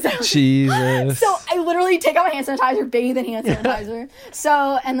 hours. Jesus. So I literally take out my hand sanitizer, bathe in hand sanitizer.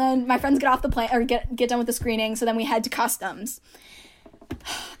 So, and then my friends get off the plane, or get done with the screening. So then we head to customs.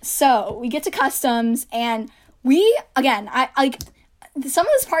 So we get to customs, and I like, some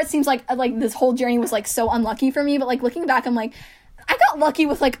of this part seems like this whole journey was like so unlucky for me, but like looking back, I'm like, I got lucky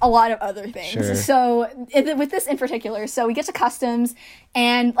with like a lot of other things. Sure. So with this in particular, so we get to customs,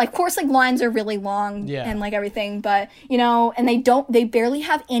 and like of course like lines are really long and like everything, but you know, and they barely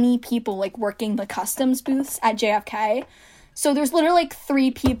have any people like working the customs booths at JFK. So there's literally like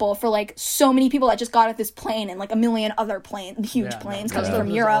 3 people for like so many people that just got off this plane, and like a million other huge planes coming from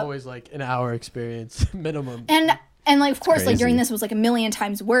Europe. It's always like an hour experience minimum. And like, of course, crazy. like during this was like a million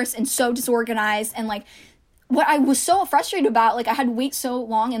times worse and so disorganized. And like, what I was so frustrated about, like I had to wait so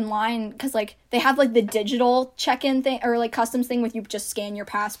long in line because like they have like the digital check-in thing or like customs thing where you just scan your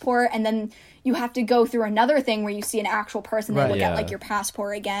passport, and then you have to go through another thing where you see an actual person. They look at like your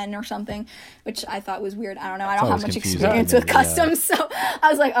passport again or something, which I thought was weird. I don't know. I don't have much experience with customs, so I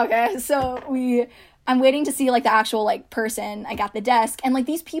was like, okay. So I'm waiting to see like the actual like person. I got the desk, and like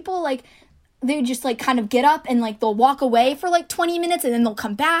these people like, they just like kind of get up and like they'll walk away for like 20 minutes and then they'll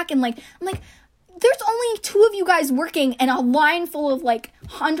come back, and like I'm like, there's only 2 of you guys working and a line full of like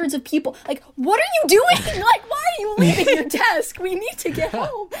hundreds of people. Like, what are you doing? Like, why are you leaving your desk? We need to get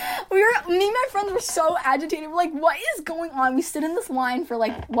home. Me and my friends were so agitated. We're like, what is going on? We stood in this line for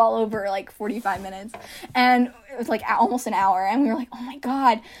like well over like 45 minutes, and it was like almost an hour, and we were like, oh my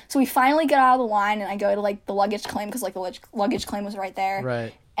God. So we finally get out of the line, and I go to like the luggage claim because like the luggage claim was right there.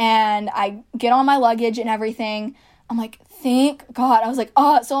 Right. And I get all my luggage and everything. I'm like, thank God. I was like,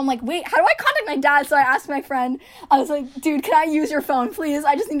 oh, so I'm like, wait, how do I contact my dad? So I asked my friend, I was like, dude, can I use your phone, please?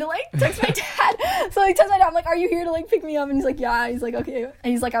 I just need to like text my dad. So I text my dad. I'm like, are you here to like pick me up? And he's like, yeah. He's like, okay.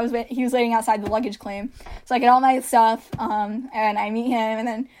 And he's like, he was waiting outside the luggage claim. So I get all my stuff, and I meet him, and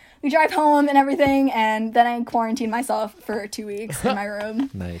then we drive home and everything. And then I quarantine myself for 2 weeks in my room.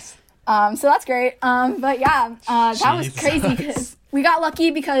 Nice. So that's great. But yeah, that was crazy because we got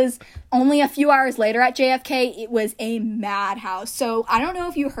lucky because only a few hours later at JFK, it was a madhouse. So I don't know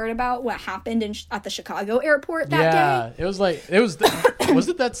if you heard about what happened at the Chicago airport that day. Yeah, was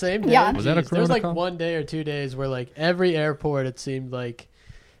it that same day? Yeah. Was that a There was like Corona? 1 day or 2 days where like every airport, it seemed like,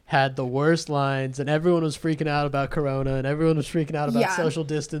 had the worst lines, and everyone was freaking out about Corona, and everyone was freaking out about social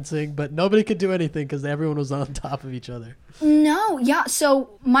distancing, but nobody could do anything because everyone was on top of each other. No, yeah. So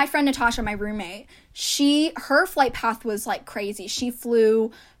my friend Natasha, my roommate, her flight path was like crazy. She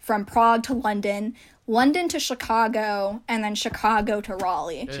flew from Prague to London to Chicago, and then Chicago to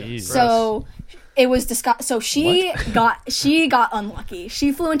Raleigh. Jeez. So it was so she got unlucky.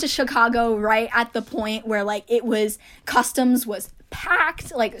 She flew into Chicago right at the point where like customs was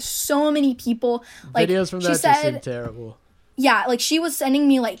packed, like so many people. Like, videos from that just seemed terrible. Yeah, like she was sending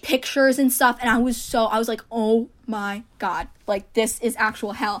me like pictures and stuff, and I was like, oh my God, like this is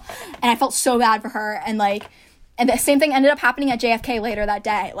actual hell. And I felt so bad for her, and the same thing ended up happening at JFK later that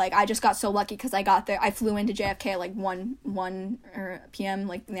day. Like I just got so lucky because I got there. I flew into JFK at like 1 p.m.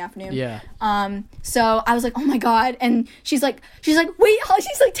 like in the afternoon. Yeah. So I was like, oh my God. And she's like, wait, Holly,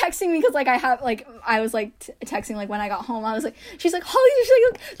 she's like texting me because like I was like texting like when I got home. She's like, Holly,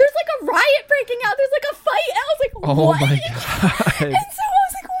 there's like a riot breaking out. There's like a fight. And I was like, what? Oh my God. And so I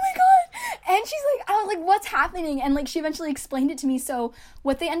was like, oh my God. And she's like, I was like, what's happening? And like she eventually explained it to me. So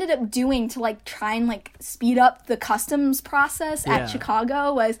what they ended up doing to like try and like speed up the customs process at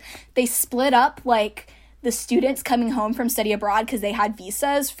Chicago was they split up like the students coming home from study abroad because they had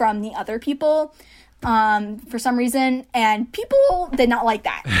visas from the other people for some reason, and people did not like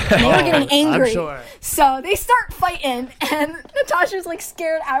that. They were getting angry. I'm sure. So they start fighting, and Natasha's like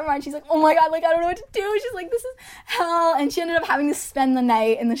scared out of her mind. She's like, oh my God, like I don't know what to do. She's like, this is hell. And she ended up having to spend the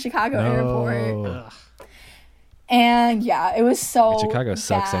night in the Chicago airport. Ugh. And yeah, it was so Chicago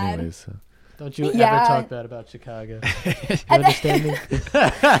sucks bad. anyways. So. Don't you ever talk bad about Chicago. You understand me?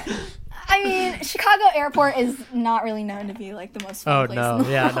 I mean, Chicago airport is not really known to be like the most fun place in the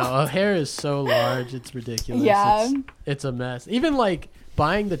world. No. O'Hare is so large, it's ridiculous. Yeah. It's a mess. Even like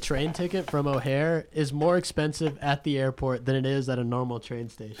buying the train ticket from O'Hare is more expensive at the airport than it is at a normal train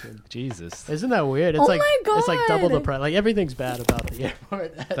station. Jesus. Isn't that weird? It's it's like double the price. Like everything's bad about the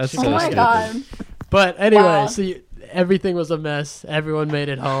airport. That's Oh my God. But anyway, Wow. so everything was a mess. Everyone made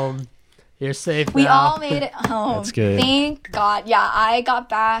it home. You're safe We now. all made it home. That's good. Thank God. Yeah, I got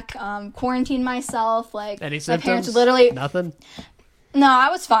back, quarantined myself. Like Any my symptoms? parents literally. Nothing? No, I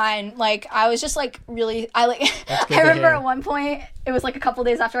was fine. Like I was just like really. I good I to remember hear. at one point it was like a couple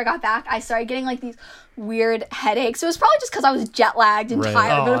days after I got back, I started getting like these weird headaches. It was probably just because I was jet lagged and Right.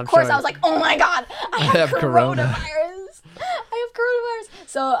 tired. Oh, But of I'm course, sure. I was like, oh my God, I have Corona. coronavirus. I have coronavirus.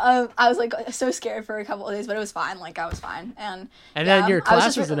 So I was like so scared for a couple of days, but it was fine. Like I was fine. And Then your I was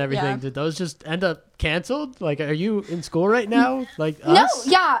just classes and everything, yeah. did those just end up canceled? Like, are you in school right now? Like No, us?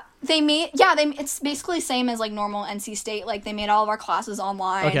 yeah, it's basically the same as like normal NC State. Like they made all of our classes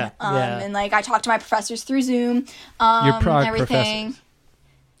online. Okay, yeah. And like I talked to my professors through Zoom. Your Prague and everything. professors.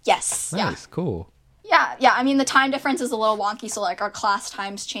 Yes. Nice. Cool. Yeah. Yeah. I mean, the time difference is a little wonky, so like our class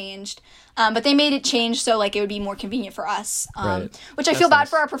times changed. But they made it change so like it would be more convenient for us. Right. Which I feel bad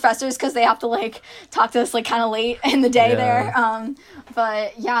for our professors because they have to like talk to us like kind of late in the day there.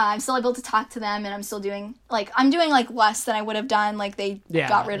 But yeah, I'm still able to talk to them, and I'm still doing like less than I would have done. Like they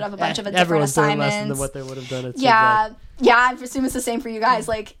got rid of a bunch of different assignments. Doing less than what they would have done. Yeah, I presume it's the same for you guys.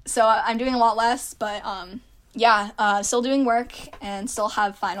 Like, so I'm doing a lot less, but still doing work and still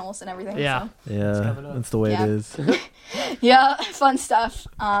have finals and everything. Yeah. So. Yeah, that's the way it is. Yeah, fun stuff.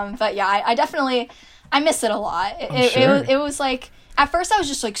 But yeah, I definitely, I miss it a lot. It was like, at first I was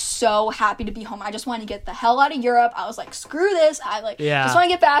just like so happy to be home. I just wanted to get the hell out of Europe. I was like, screw this. Just want to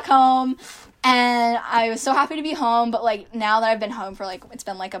get back home. And I was so happy to be home, but like now that I've been home for like it's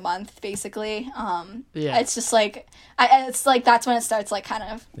been like a month basically, it's just like it's like that's when it starts like kind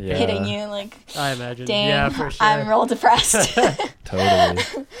of hitting you like I imagine. Damn, yeah, for sure. I'm real depressed.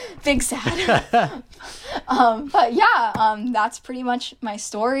 Totally. Big sad. But yeah, that's pretty much my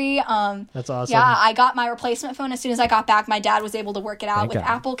story. That's awesome. Yeah, I got my replacement phone as soon as I got back. My dad was able to work it out with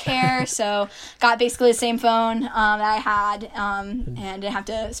Apple Care, so got basically the same phone that I had, and didn't have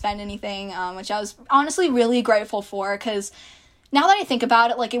to spend anything, which I was honestly really grateful for, because now that I think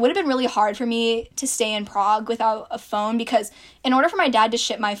about it, like, it would have been really hard for me to stay in Prague without a phone, because in order for my dad to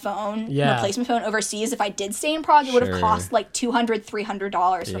ship my phone, replacement phone overseas, if I did stay in Prague, it would have cost like $200,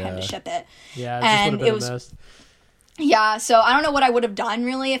 $300 for him to ship it. Yeah, and it was a mess. Yeah, so I don't know what I would have done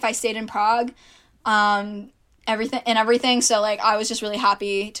really if I stayed in Prague. Everything. So like I was just really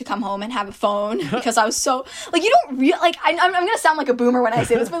happy to come home and have a phone, because I was so like, you don't I'm gonna sound like a boomer when I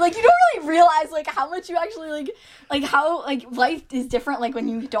say this, but like you don't really realize like how much you actually like how like life is different like when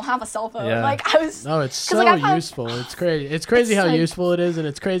you don't have a cell phone. Like I was it's so useful. It's crazy. It's crazy how useful it is, and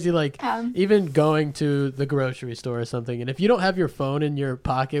it's crazy like even going to the grocery store or something, and if you don't have your phone in your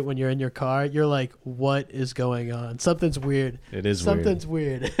pocket when you're in your car, you're like, what is going on? Something's weird. It is something's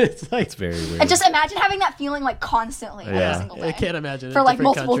weird. It's like it's very weird. And just imagine having that feeling like constantly every single day. I can't imagine for like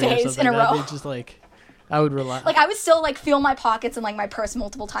multiple days in a row. Just like I would rely. Like I would still like feel my pockets and like my purse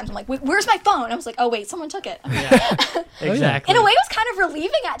multiple times. I'm like, where's my phone? I was like, oh wait, someone took it. Yeah, exactly. In a way, it was kind of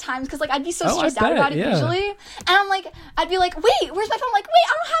relieving at times, because like I'd be so stressed out about it usually, and I'm like, I'd be like, wait, where's my phone? I'm like, wait,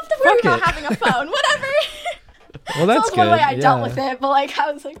 I don't have to worry about having a phone. Whatever. Well, that's so that was one way I dealt with it, but like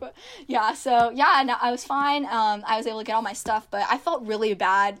I was like, no, I was fine. I was able to get all my stuff, but I felt really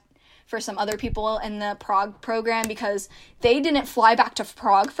bad for some other people in the Prague program, because they didn't fly back to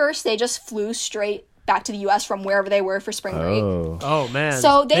Prague first. They just flew straight back to the US from wherever they were for spring break. Oh man.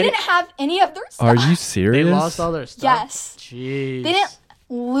 So they didn't have any of their stuff. Are you serious? They lost all their stuff? Yes. Jeez. They didn't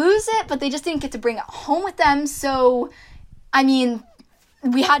lose it, but they just didn't get to bring it home with them. So, I mean,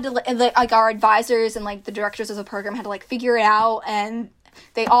 we had to, like, our advisors and, like, the directors of the program had to, like, figure it out, and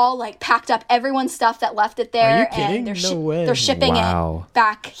they all, like, packed up everyone's stuff that left it there. Are you kidding? And No way. they're shipping it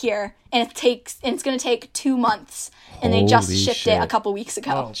back here. And it's going to take 2 months. And they just shipped it a couple weeks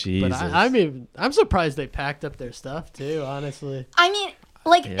ago. Oh, Jesus. But I'm surprised they packed up their stuff too, honestly. I mean,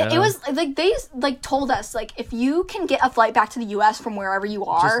 like, it was, like, they, like, told us, like, if you can get a flight back to the U.S. from wherever you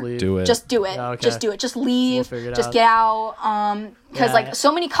are, just do it. Oh, okay. Just do it. Just leave. Just get out. Because, like,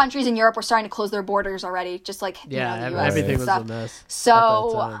 so many countries in Europe were starting to close their borders already. Just, like, the U.S. everything and stuff. was a mess.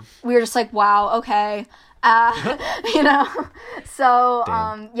 So, we were just like, wow, okay. So,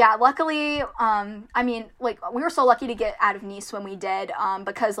 luckily, I mean, like, we were so lucky to get out of Nice when we did,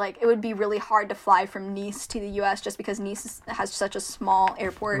 because, like, it would be really hard to fly from Nice to the U.S. just because Nice has such a small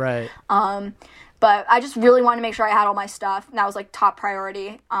airport. Right. But I just really wanted to make sure I had all my stuff, and that was, like, top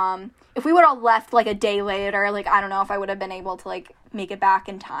priority. If we would have left, like, a day later, like, I don't know if I would have been able to, like, make it back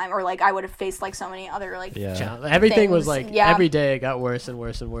in time, or, like, I would have faced, like, so many other, like, everything things. Was, like, every day it got worse and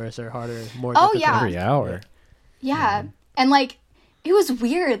worse and worse, or harder, more difficult. Every hour. Yeah. And, like, it was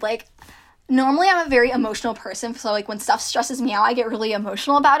weird. Like, normally I'm a very emotional person, so, like, when stuff stresses me out, I get really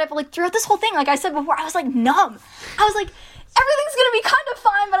emotional about it. But, like, throughout this whole thing, like I said before, I was, like, numb. I was, like, everything's gonna be kind of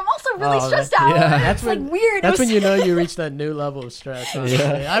fine, but I'm also really stressed out. Yeah, that's like weird. That's when you know you reach that new level of stress.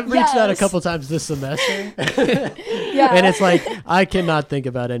 I've reached that a couple times this semester. And it's like, I cannot think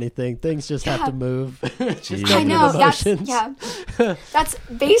about anything. Things just have to move. I know. That's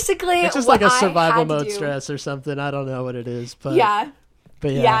basically it's just like a survival mode stress or something. I don't know what it is, but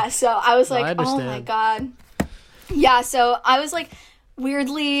so I was like, oh my God. Yeah, so I was like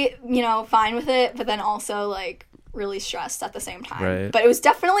weirdly, fine with it, but then also like really stressed at the same time. Right. But it was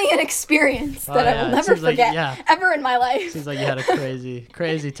definitely an experience that I will never forget ever in my life. Seems like you had a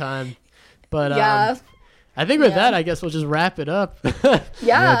crazy time. But I think with that, I guess we'll just wrap it up. So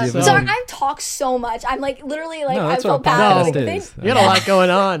I've talked so much. I'm like literally like I felt bad. You had a lot going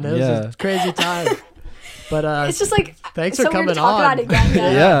on. It was a crazy time. But it's just like thanks it's for so weird to coming talk on. about it again.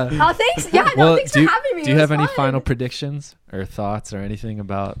 guys. Yeah. Oh, thanks. Yeah, no, thanks for having me. Do you It have was any fun. final predictions or thoughts or anything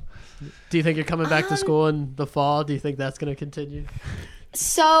about? Do you think you're coming back to school in the fall? Do you think that's going to continue?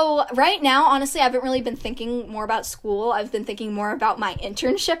 So right now, honestly, I haven't really been thinking more about school. I've been thinking more about my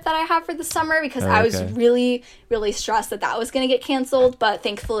internship that I have for the summer because I was really, really stressed that was going to get canceled. But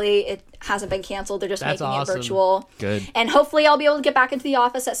thankfully, it hasn't been canceled. They're just That's making awesome. it virtual. Good. And hopefully, I'll be able to get back into the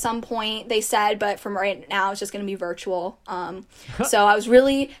office at some point. They said, but from right now, it's just going to be virtual. So I was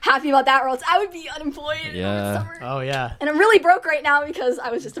really happy about that, or else I would be unemployed over the summer. Oh, yeah. And I'm really broke right now because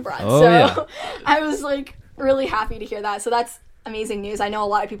I was just abroad. Oh, so yeah. I was like really happy to hear that. So that's amazing news. I know a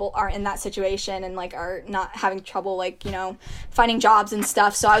lot of people aren't in that situation and like are not having trouble like, you know, finding jobs and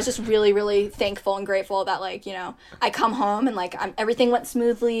stuff. So I was just really, really thankful and grateful that like, you know, I come home and like everything went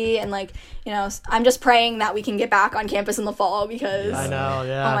smoothly and like, you know, I'm just praying that we can get back on campus in the fall because I know,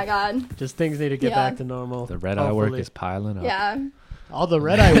 yeah. oh my god. Just things need to get back to normal. The red eye work hopefully. is piling up. Yeah. All the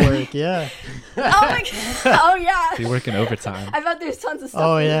red eye work, yeah. Oh my god. Oh yeah. Be working overtime. I bet there's tons of stuff.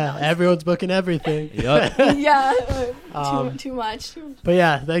 Oh, yeah. Everyone's booking everything. Yup. Yeah. Too Um, much. But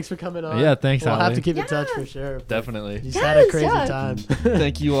yeah, thanks for coming on. Yeah, thanks, We'll have Ali. to keep in touch Yeah. for sure. But Definitely. You just had a Yes, crazy yeah. time.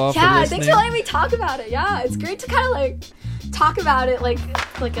 Thank you all for Yeah, listening. thanks for letting me talk about it. Yeah, it's great to kind of like talk about it like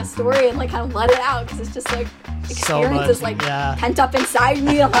a story and like kind of let it out because it's just like So experiences much, like yeah. pent up inside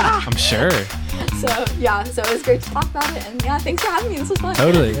me. I'm like, ah. I'm sure. So yeah, so it was great to talk about it and yeah, thanks for having me. This was fun.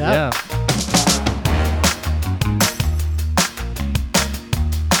 Totally. Yeah. Yeah.